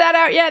figured that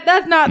out yet.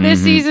 That's not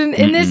this season.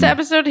 In this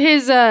episode,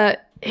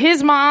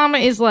 his mom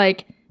is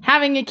like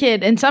having a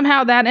kid, and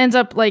somehow that ends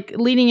up like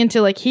leading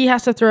into like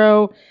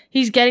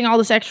he's getting all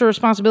this extra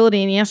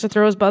responsibility, and he has to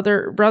throw his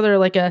brother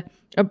like a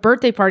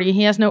birthday party.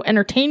 He has no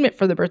entertainment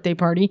for the birthday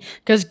party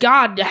because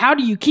God, how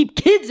do you keep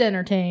kids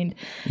entertained?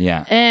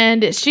 Yeah.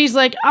 And she's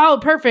like, "Oh,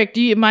 perfect!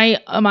 My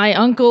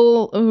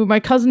uncle, my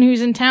cousin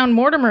who's in town,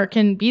 Mortimer,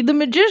 can be the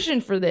magician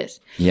for this."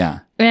 Yeah.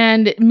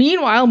 And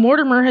meanwhile,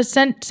 Mortimer has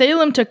sent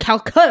Salem to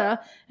Calcutta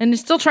and is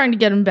still trying to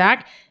get him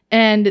back.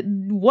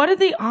 And what do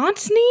the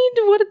aunts need?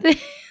 What do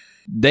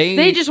they?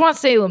 They just want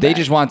Salem. They back.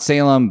 just want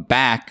Salem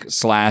back /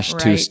 to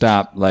Right.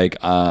 stop like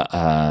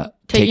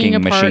taking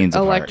apart machines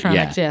apart.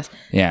 electronics. Yeah. Yes.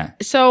 Yeah.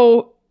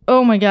 So,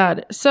 oh my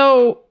God.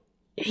 So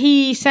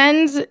he's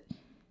trying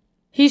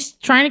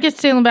to get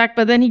Salem back,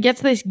 but then he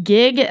gets this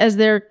gig as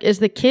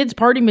the kids'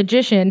 party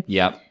magician.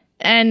 Yep.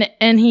 And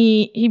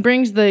he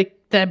brings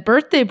that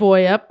birthday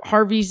boy up,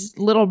 Harvey's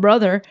little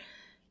brother,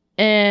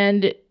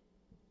 and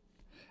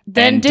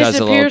then And does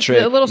a little disappears.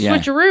 trick. A little Yeah.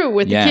 switcheroo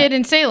with Yeah. the kid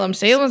in Salem.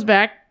 Salem's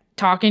back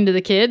talking to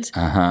the kids.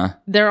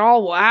 They're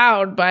all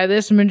wowed by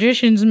this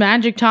magician's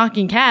magic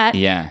talking cat.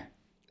 Yeah.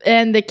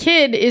 And the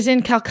kid is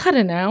in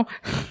Calcutta now.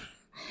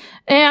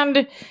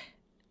 And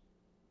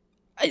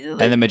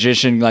the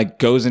magician like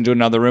goes into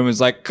another room and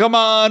is like, "Come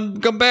on,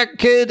 come back,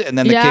 kid." And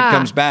then the kid Yeah.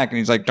 comes back and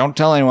he's like, "Don't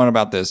tell anyone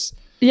about this."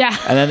 yeah,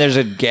 And then there's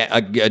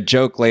a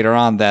joke later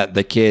on that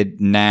the kid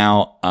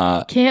now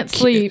can't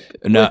sleep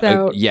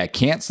without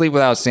can't sleep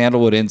without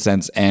sandalwood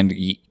incense and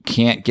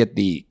can't get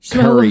the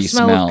smell curry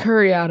of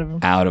curry out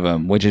of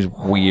him. which is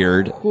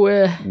weird.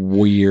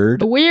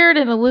 Weird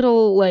and a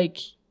little like,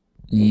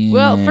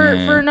 well,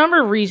 for a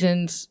number of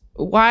reasons.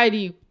 Why do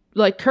you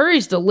like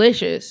curry's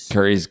delicious?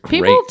 Curry's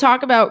great. People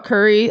talk about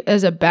curry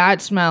as a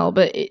bad smell,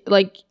 but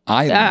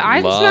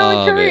I'm love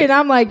smelling curry, it. and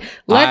I'm like,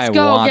 let's I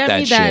go want get that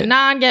me that shit.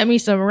 naan, get me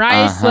some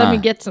rice, let me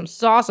get some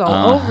sauce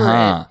all over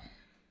it.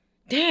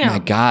 Damn. My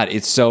God,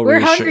 it's so We're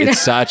reassuring. hungry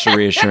It's such a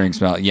reassuring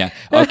smell. Yeah.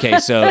 Okay.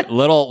 So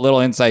little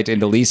insight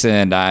into Lisa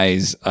and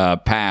I's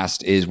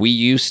past is we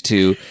used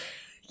to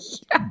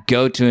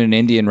go to an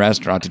Indian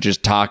restaurant to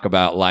just talk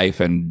about life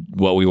and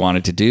what we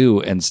wanted to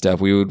do and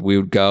stuff. I would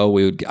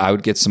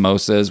get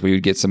samosas, we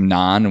would get some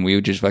naan, and we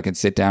would just fucking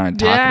sit down and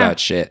talk about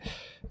shit.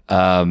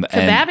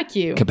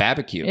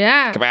 Kebabacue.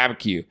 Yeah.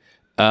 Kebabacue.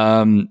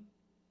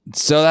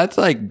 So that's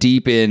like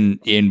deep in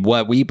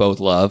what we both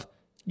love.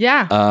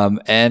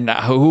 And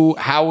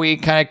how we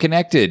kind of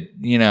connected,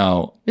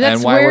 That's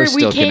and why where we're we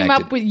still came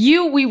connected. up with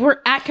you. We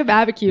were at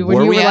Kababicue when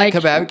Were you we were at like,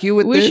 Kababicue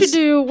with we this? should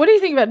do. What do you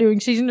think about doing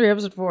season 3,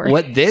 episode 4?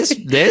 What this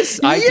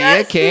idea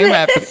Yes, came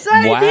after? this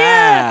idea.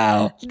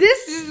 Wow,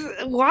 This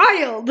is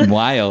wild.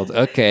 wild.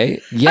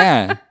 Okay,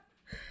 yeah,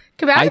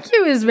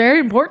 Kababicue is very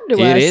important to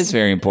us. it is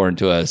very important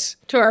to us.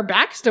 To our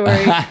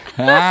backstory.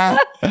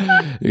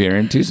 You're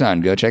in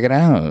Tucson. Go check it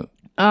out.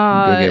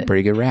 Go get a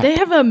pretty good rap. They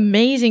have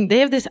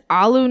this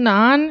aloo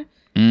naan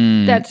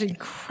that's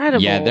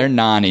incredible. Yeah, their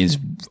naan is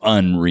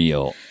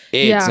unreal.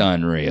 It's Yeah.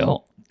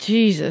 unreal.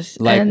 Jesus.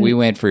 Like And we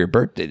went for your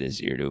birthday this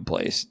year to a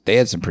place. They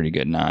had some pretty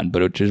good naan,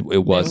 but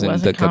it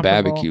wasn't the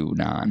comparable. Kababicue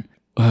naan.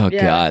 Oh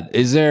Yeah. God.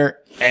 Is there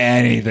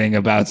anything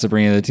about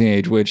Sabrina the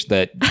Teenage Witch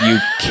that you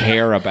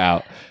care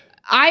about?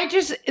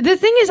 the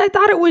thing is, I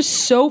thought it was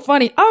so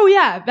funny. Oh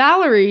yeah,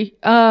 Valerie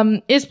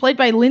is played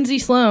by Lindsay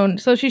Sloan.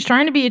 So she's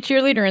trying to be a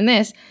cheerleader in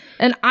this.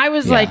 And I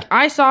was Yeah. like,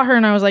 I saw her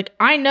and I was like,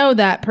 I know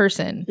that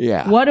person.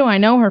 Yeah. What do I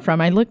know her from?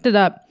 I looked it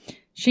up.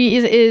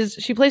 She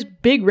plays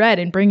Big Red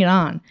in Bring It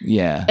On.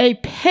 Yeah. A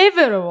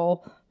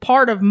pivotal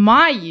part of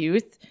my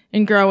youth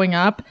and growing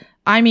up.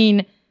 I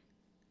mean,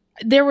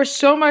 there was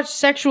so much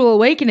sexual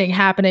awakening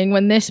happening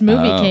when this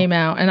movie came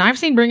out. And I've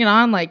seen Bring It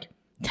On like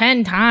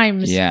 10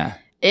 times. Yeah.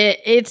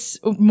 It's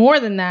more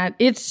than that.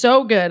 It's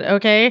so good.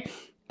 Okay.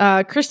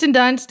 Kristen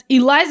Dunst,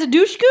 Eliza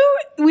Dushku,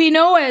 we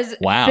know as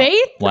Wow.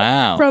 Faith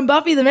Wow. from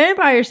Buffy the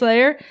Vampire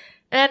Slayer.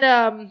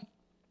 And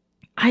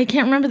I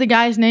can't remember the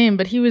guy's name,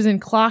 but he was in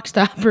Clock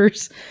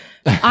Stoppers.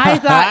 I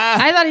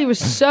thought he was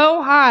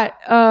so hot.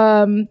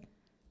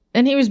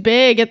 And he was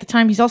big at the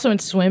time. He's also in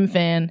Swim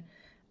Fan.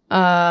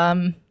 Hold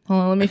on,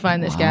 let me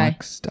find this guy.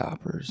 Clock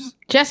Stoppers.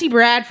 Jesse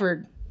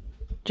Bradford.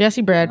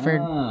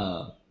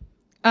 Oh.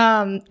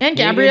 And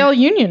Gabrielle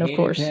Union, of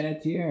course.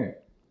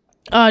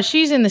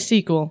 She's in the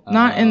sequel,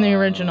 not in the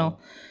original.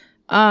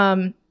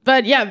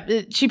 But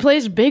yeah, she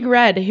plays Big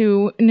Red,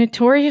 who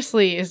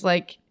notoriously is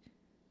like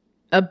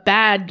a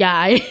bad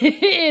guy,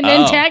 an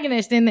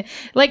antagonist.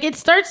 It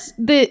starts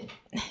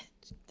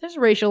there's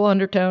racial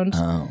undertones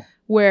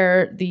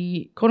where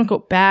the quote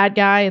unquote bad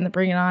guy in the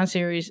Bring It On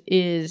series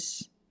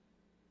is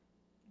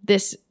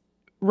this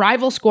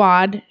rival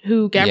squad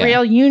who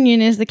Gabrielle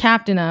Union is the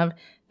captain of.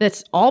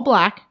 That's all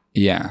black.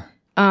 Yeah.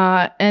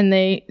 And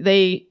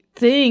they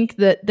think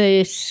that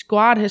the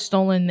squad has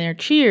stolen their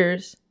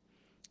cheers.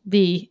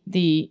 I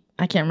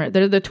can't remember.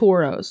 They're the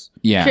Toros.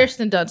 Yeah.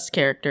 Kirsten Dunst's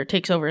character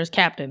takes over as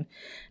captain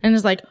and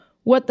is like,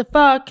 what the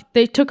fuck?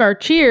 They took our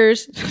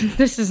cheers.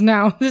 This is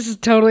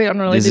totally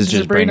unrelated. This is to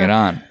just Sabrina. Bring It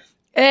On.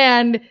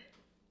 And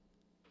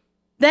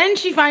then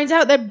she finds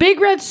out that Big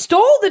Red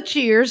stole the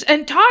cheers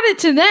and taught it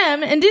to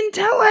them and didn't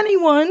tell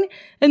anyone.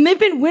 And they've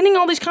been winning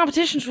all these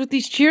competitions with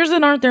these cheers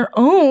that aren't their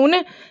own.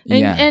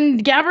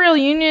 And Gabrielle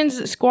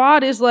Union's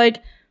squad is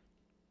like,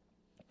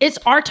 it's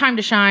our time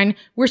to shine.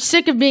 We're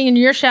sick of being in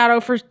your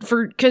shadow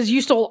because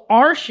you stole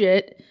our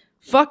shit.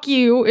 Fuck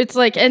you. It's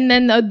like, and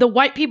then the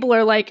white people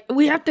are like,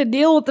 we have to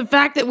deal with the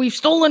fact that we've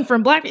stolen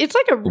from black. It's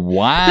like this is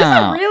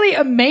a really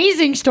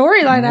amazing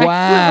storyline.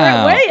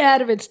 Wow. Way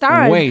ahead of its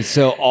time. Wait,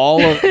 so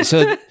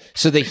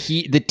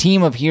the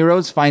team of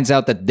heroes finds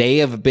out that they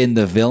have been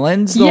the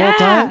villains the whole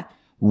time?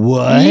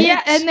 What?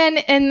 Yeah,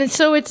 and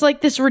so it's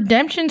like this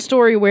redemption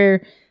story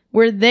where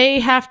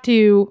they have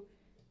to,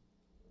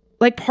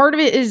 like, part of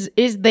it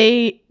is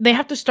they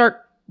have to start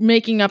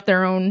making up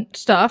their own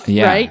stuff,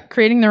 right?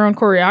 Creating their own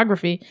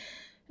choreography.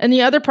 And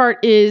the other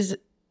part is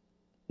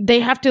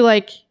they have to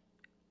like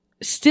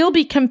still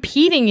be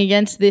competing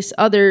against this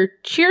other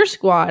cheer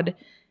squad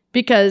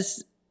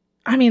because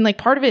I mean, like,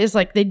 part of it is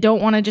like they don't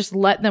want to just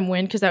let them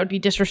win because that would be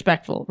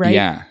disrespectful, right?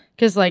 Yeah.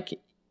 Because like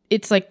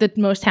it's like the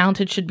most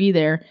talented should be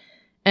there.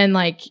 And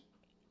like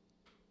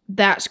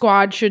that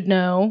squad should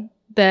know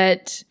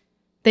that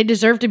they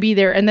deserve to be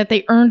there and that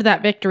they earned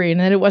that victory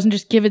and that it wasn't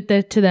just given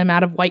to them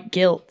out of white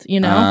guilt, you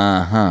know?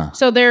 Uh-huh.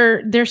 So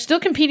they're still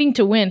competing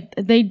to win.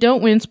 They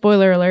don't win,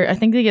 spoiler alert. I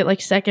think they get like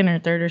second or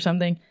third or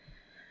something.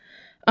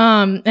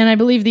 And I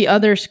believe the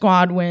other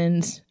squad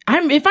wins.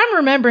 If I'm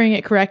remembering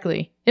it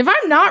correctly. If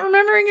I'm not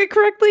remembering it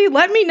correctly,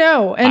 let me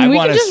know. And we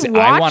can just watch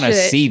it. I want to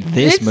see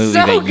this movie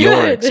so that you're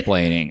good.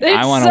 explaining. It's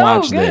I want to so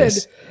watch good.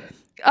 this.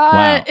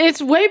 Wow.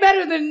 It's way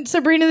better than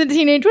Sabrina the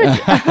Teenage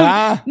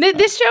Witch.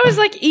 This show is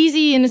like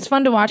easy and it's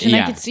fun to watch, and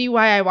I could see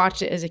why I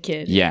watched it as a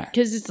kid. Yeah,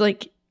 because it's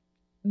like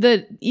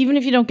even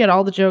if you don't get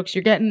all the jokes,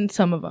 you're getting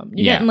some of them.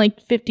 You're getting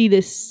like 50 to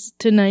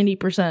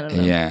 90% of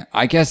them. Yeah,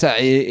 I guess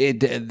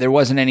there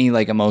wasn't any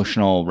like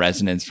emotional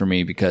resonance for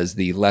me because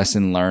the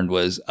lesson learned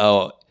was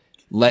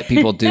let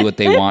people do what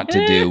they want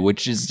to do,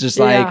 which is just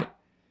like.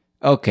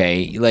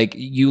 Okay, like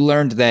you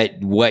learned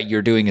that what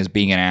you're doing is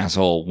being an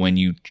asshole when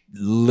you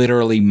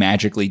literally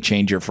magically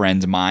change your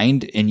friend's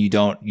mind and you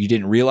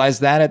didn't realize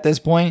that at this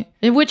point.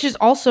 Which is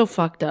also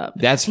fucked up.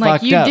 That's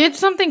like fucked up. You did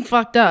something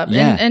fucked up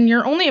and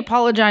you're only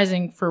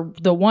apologizing for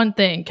the one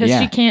thing because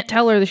she can't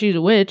tell her that she's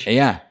a witch.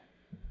 Yeah.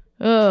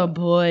 Oh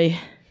boy.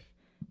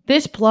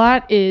 This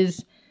plot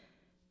is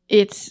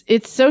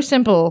It's so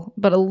simple,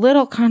 but a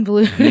little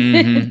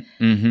convoluted.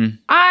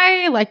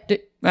 I liked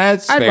it.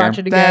 That's I'd fair. watch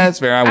it again. That's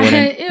fair. I wouldn't.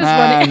 It was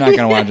funny. I'm not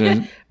gonna watch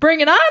it.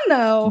 Bring it on,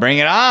 though. Bring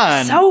it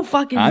on. So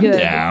fucking I'm good.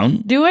 down.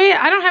 Do we?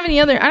 I don't have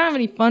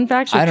any fun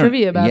facts or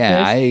trivia about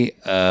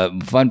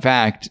this. Fun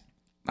fact.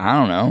 I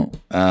don't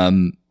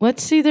know.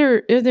 Let's see.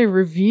 Are there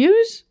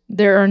reviews?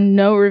 There are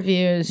no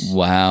reviews.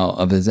 Wow,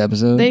 of this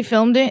episode. They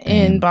filmed it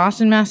in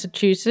Boston,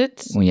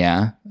 Massachusetts. Well,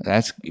 yeah,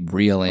 that's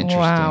real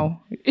interesting.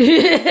 Wow.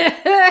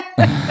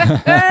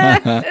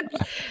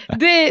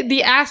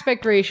 the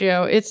aspect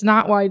ratio, it's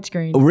not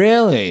widescreen.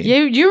 Really?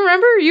 You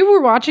remember? You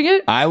were watching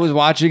it? I was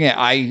watching it.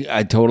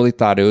 I totally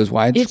thought it was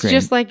widescreen. It's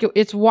just like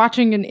it's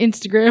watching an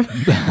Instagram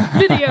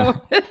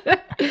video.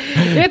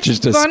 It's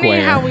just a funny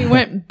square. how we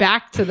went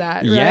back to that.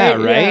 Right? Yeah,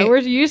 right? We're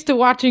used to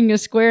watching a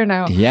square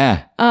now.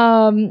 Yeah.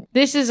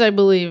 This is, I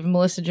believe,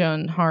 Melissa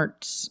Joan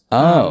Hart's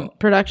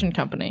production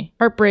company,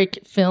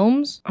 Heartbreak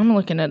Films. I'm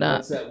looking it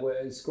up.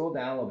 Scroll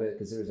down a little bit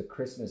because there was a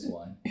Christmas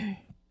one.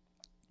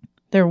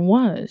 There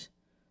was.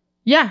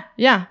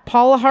 Yeah.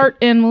 Paula Hart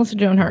and Melissa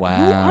Joan Hart. Wow.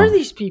 Who are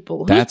these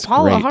people? That's Who's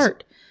Paula great.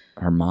 Hart?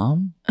 Her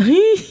mom?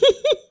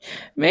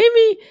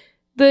 Maybe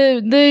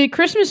the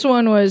Christmas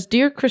one was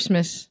Dear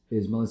Christmas.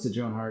 Is Melissa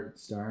Joan Hart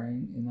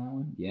starring in that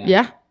one?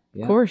 Yeah.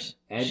 Of course.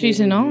 Ed She's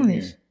in David all of Jr.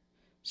 these.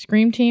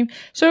 Scream Team.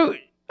 So,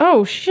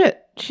 oh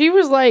shit. She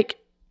was like,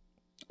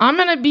 I'm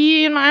gonna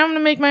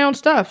make my own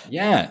stuff.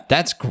 Yeah,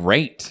 that's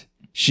great.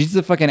 She's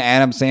the fucking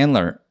Adam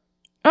Sandler.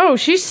 Oh,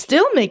 she's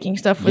still making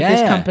stuff with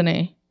this Yeah.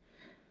 company.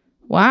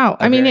 Wow.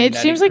 I mean, Very it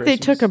Nutty seems like they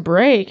Christmas. took a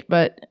break,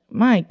 but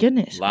my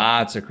goodness.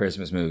 Lots of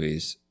Christmas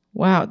movies.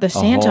 Wow. The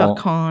Santa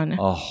Con.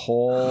 A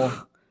whole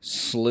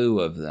slew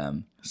of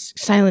them.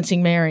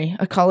 Silencing Mary,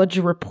 a college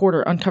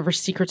reporter uncovers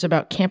secrets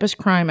about campus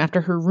crime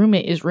after her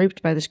roommate is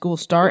raped by the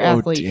school's star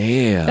athlete. Oh,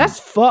 damn. That's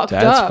fucked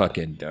That's up.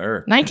 fucking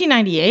dirt.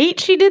 1998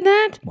 she did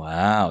that?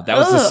 Wow. That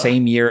was the Ugh.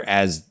 same year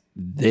as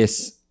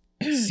this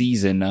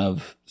season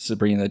of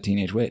Sabrina the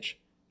Teenage Witch.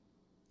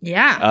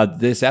 Yeah.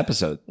 This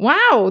episode.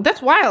 Wow,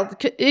 that's wild.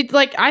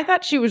 I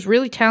thought she was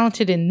really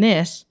talented in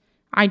this.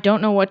 I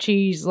don't know what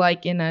she's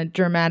like in a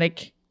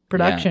dramatic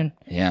production.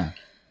 Yeah.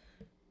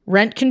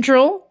 Rent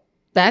Control,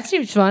 that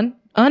seems fun.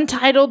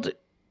 Untitled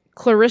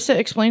Clarissa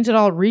Explains It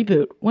All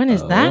reboot. When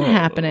is that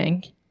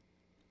happening?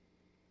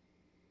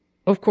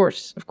 Of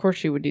course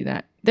you would do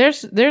that.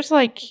 There's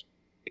like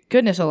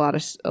goodness a lot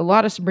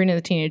of Sabrina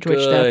the Teenage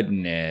Witch stuff.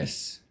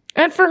 Goodness.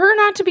 And for her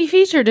not to be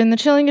featured in The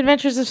Chilling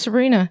Adventures of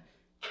Sabrina.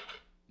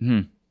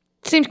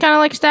 Seems kind of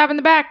like a stab in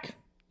the back.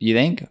 You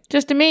think?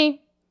 Just to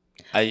me.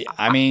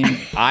 I mean,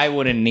 I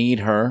wouldn't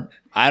need her.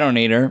 I don't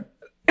need her.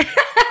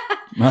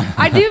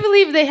 I do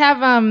believe they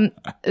have one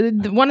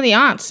of the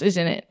aunts is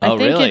in it. I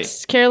think really?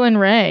 it's Carolyn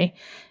Ray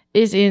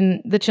is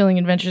in The Chilling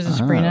Adventures of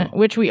Sabrina,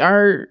 which we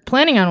are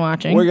planning on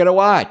watching. We're gonna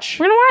watch.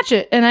 We're gonna watch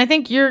it, and I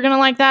think you're gonna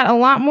like that a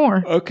lot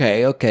more.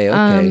 Okay.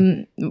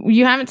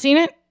 You haven't seen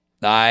it?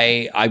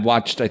 I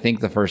watched, I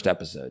think, the first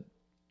episode,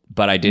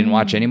 but I didn't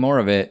watch any more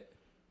of it.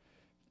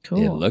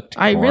 Cool. It looked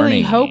I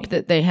really corny. hope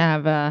that they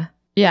have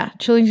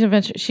Chilling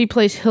Adventures. She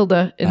plays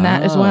Hilda in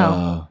that as well.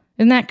 Oh,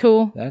 Isn't that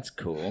cool? that's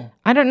cool.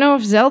 I don't know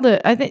if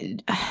Zelda. I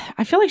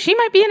feel like she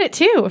might be in it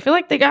too. I feel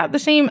like they got the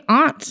same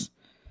aunts.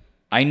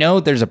 I know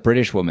there's a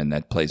British woman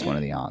that plays one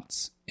of the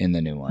aunts in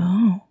the new one.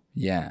 Oh.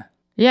 Yeah.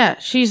 Yeah,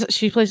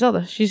 she plays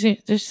Zelda.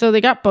 So they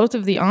got both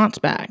of the aunts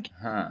back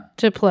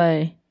to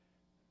play.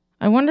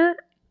 I wonder.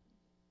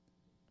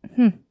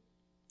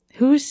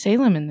 Who is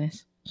Salem in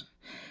this?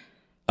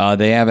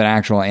 They have an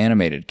actual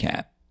animated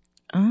cat.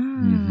 Oh,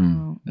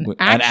 an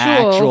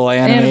actual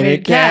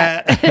animated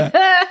cat.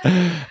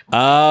 Yeah.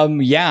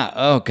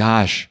 Oh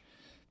gosh.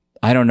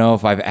 I don't know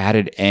if I've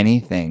added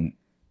anything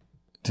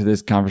to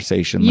this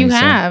conversation. You Lisa.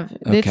 have.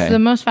 Okay. It's the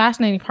most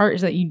fascinating part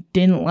is that you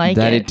didn't like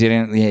that it.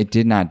 it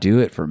did not do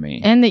it for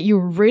me. And that you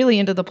were really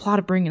into the plot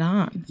of Bring It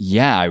On.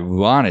 Yeah, I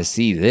want to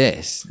see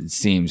this. It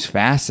seems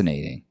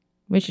fascinating.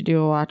 We should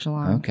do a watch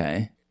along.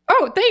 Okay.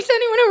 Oh, thanks to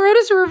anyone who wrote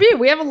us a review.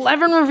 We have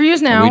 11 reviews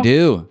now. We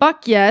do.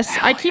 Fuck yes.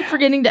 I keep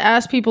forgetting to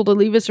ask people to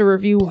leave us a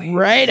review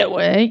right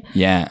away.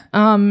 Yeah.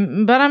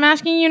 But I'm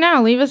asking you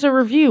now. Leave us a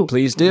review.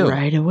 Please do.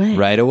 Right away.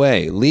 Right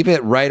away. Leave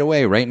it right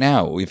away, right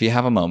now. If you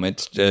have a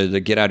moment to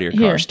get out of your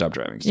car, Here. stop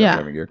driving. Stop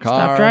driving your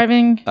car. Stop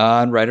driving.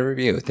 And write a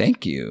review.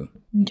 Thank you.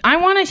 I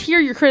want to hear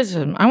your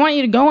criticism. I want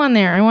you to go on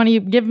there. I want you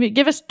to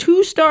give us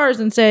 2 stars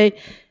and say,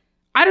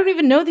 I don't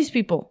even know these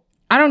people.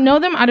 I don't know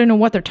them. I don't know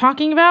what they're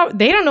talking about.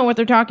 They don't know what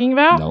they're talking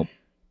about. Nope.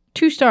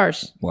 2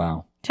 stars.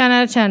 Wow. 10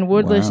 out of 10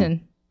 would Wow.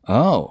 listen.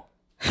 Oh.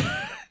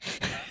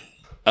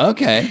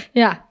 Okay.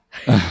 Yeah.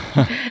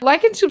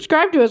 Like and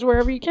subscribe to us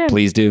wherever you can.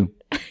 Please do.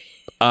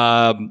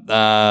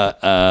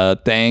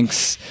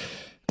 Thanks.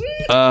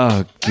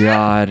 Oh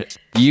God.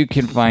 You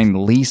can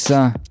find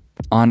Lisa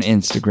on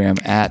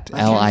Instagram at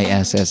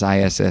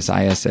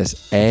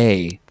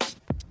LISSISSISSA.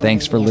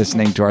 Thanks for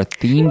listening to our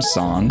theme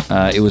song.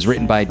 It was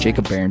written by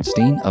Jacob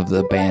Berenstein of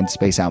the band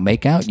Space Out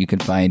Makeout. You can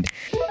find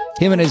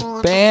him and his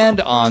band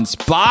on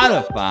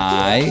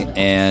Spotify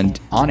and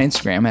on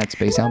Instagram at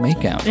Space Out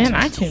Makeout. And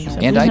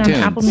iTunes. And I believe they're iTunes.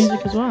 on Apple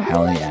Music as well.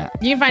 Hell yeah.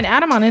 You can find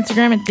Adam on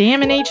Instagram at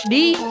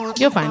DamnHD.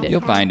 You'll find it.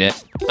 You'll find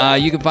it.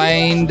 You can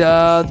find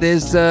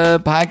this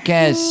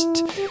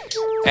podcast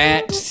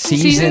at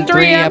Season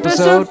 3,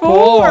 Episode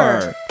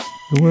 4.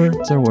 The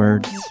words are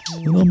words.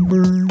 The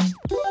numbers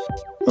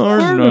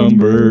are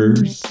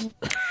numbers.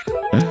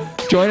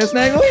 Join us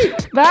next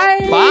week. Bye.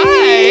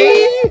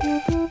 Bye.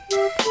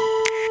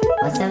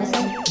 What's the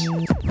episode?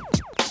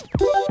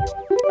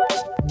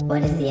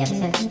 What is the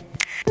episode?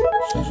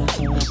 Season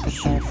 3,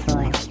 Episode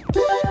 4.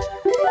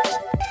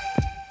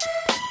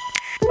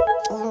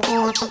 Season 3,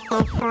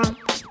 Episode 4.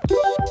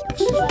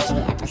 Season 3,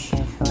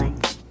 Episode 4.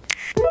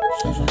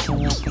 Season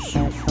 3,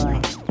 Episode 4.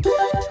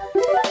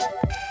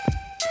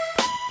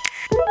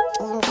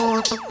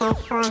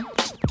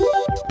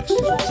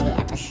 Season 3,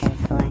 Episode 4.